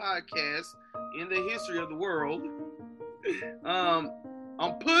dopest podcast in the history of the world. I'm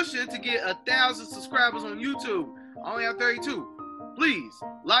pushing to get 1,000 subscribers on YouTube. I only have 32. Please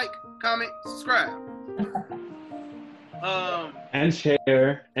like, comment, subscribe. And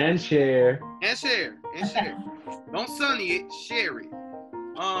share. And share. Don't sunny it, share it.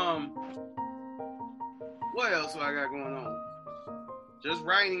 What else do I got going on? Just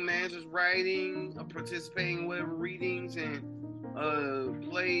writing, man. Just writing, participating in whatever readings and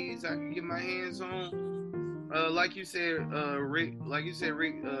plays I can get my hands on. Like you said, Rick.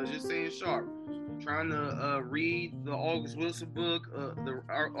 Just staying sharp. Trying to read the August Wilson book, the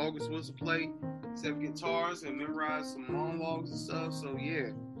August Wilson play, 7 guitars, and memorize some monologues and stuff. So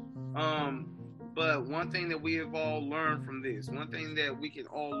yeah. But one thing that we have all learned from this, one thing that we can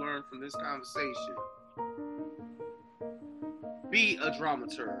all learn from this conversation, be a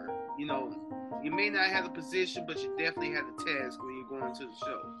dramaturg. You know, you may not have the position, but you definitely have the task when you're going into the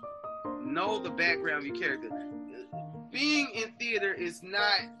show. Know the background of your character. Being in theater is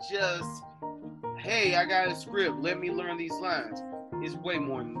not just, hey, I got a script, let me learn these lines. It's way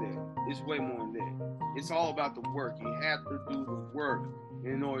more than that. It's all about the work. You have to do the work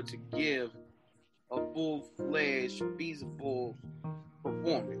in order to give a full-fledged, feasible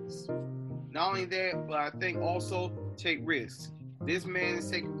performance. Not only that, but I think also take risks. This man is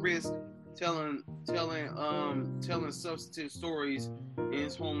taking risks, telling substantive stories in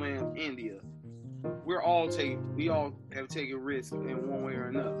his homeland, India. We all have taken risks in one way or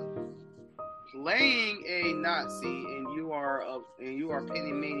another. Playing a Nazi and you are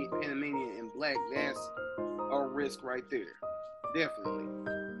Panamanian and black, that's a risk right there. Definitely.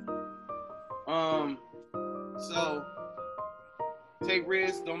 So take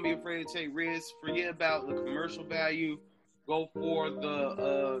risks. Don't be afraid to take risks. Forget about the commercial value. Go for the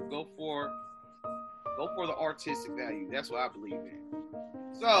artistic value. That's what I believe in.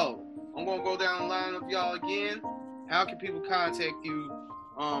 So I'm gonna go down the line of y'all again. How can people contact you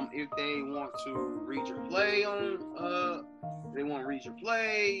if they want to read your play if they want to read your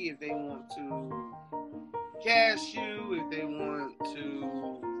play, if they want to cast you, if they want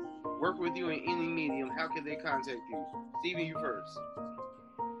to work with you in any medium, how can they contact you? Steven, you first.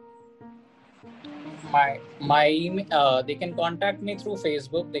 My email, they can contact me through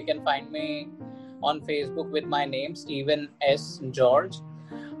Facebook. They can find me on Facebook with my name, Steven S. George.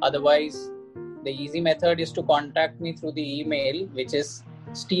 Otherwise, the easy method is to contact me through the email, which is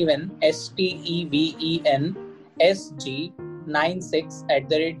Steven, STEVEN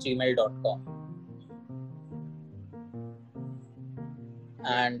SG96@gmail.com.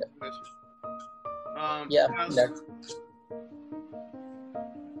 And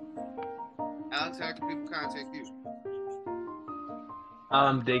Alex, how can people contact you?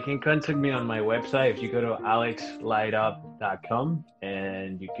 They can contact me on my website. If you go to alexlightup.com,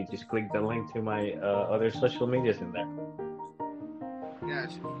 and you can just click the link to my other social medias in there.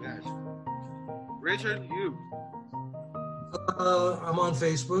 Gotcha. Richard, you. I'm on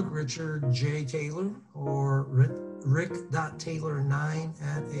Facebook, Richard J. Taylor, or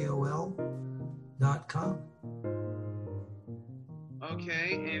rick.taylor9@aol.com.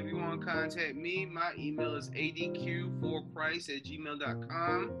 Okay, and if you want to contact me, my email is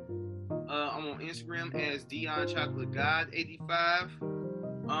adq4price@gmail.com. I'm on Instagram as Dion Chocolate God 85.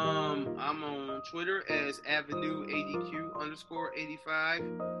 I'm on Twitter as Avenue ADQ_85,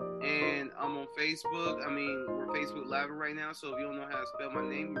 and I'm on Facebook. I mean, we're Facebook Live right now, so if you don't know how to spell my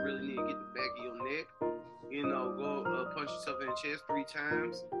name, you really need to get the back of your neck. You know, go punch yourself in the chest 3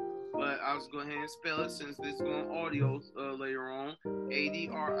 times. But I'll just go ahead and spell it since this is going audio later on.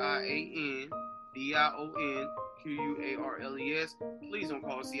 ADRIANDIONQUARLES. Please don't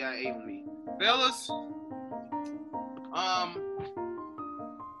call CIA on me, fellas.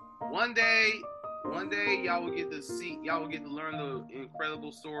 One day, y'all will get to learn the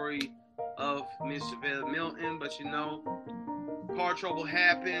incredible story of Miss Javetta Milton. But you know, car trouble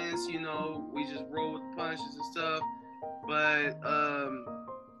happens. You know, we just roll with the punches and stuff. But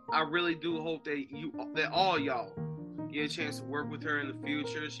I really do hope that all y'all get a chance to work with her in the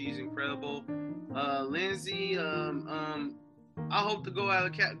future. She's incredible. Lindsay, I hope to go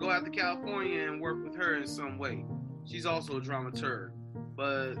out to California and work with her in some way. She's also a dramaturg.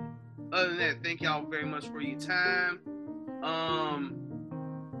 But other than that, thank y'all very much for your time.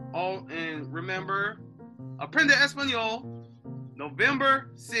 And remember, Aprende Español,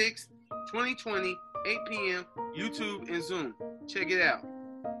 November 6th, 2020, 8 p.m., YouTube and Zoom. Check it out.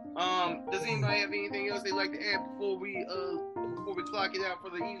 Does anybody have anything else they'd like to add before we clock it out for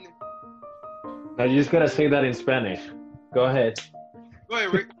the evening? No, you just gotta say that in Spanish. Go ahead. Go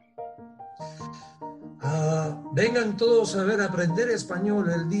ahead, Rick. Vengan todos a ver Aprender Español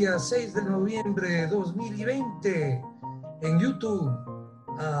el día 6 de noviembre de 2020 en YouTube,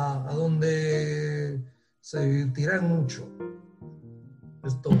 a donde se divertirán mucho.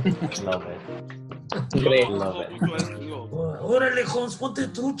 Es todo. Love it. Great. Love it. Órale, Jones, ponte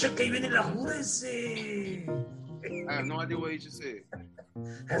trucha que ahí viene la jura ese. I have no idea what he just said.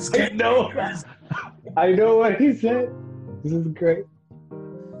 I know what he said. This is great.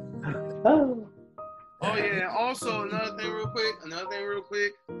 Oh yeah, also another thing real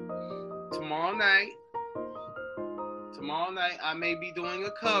quick. Tomorrow night I may be doing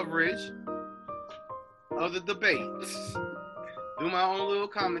a coverage of the debate. Do my own little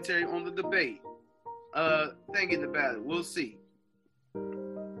commentary on the debate. Thinking about it. We'll see.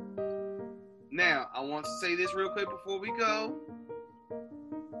 Now, I want to say this real quick before we go.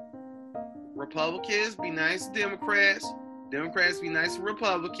 Republicans, be nice to Democrats. Democrats, be nice to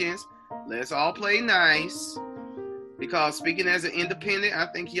Republicans. Let's all play nice. Because speaking as an independent, I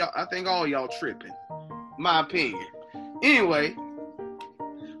think all y'all tripping. My opinion. Anyway,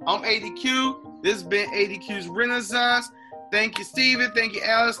 I'm ADQ. This has been ADQ's Renaissance. Thank you, Steven. Thank you,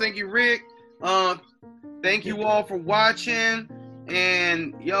 Alice. Thank you, Rick. Thank you all for watching.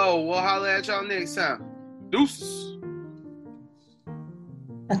 And we'll holler at y'all next time. Deuces.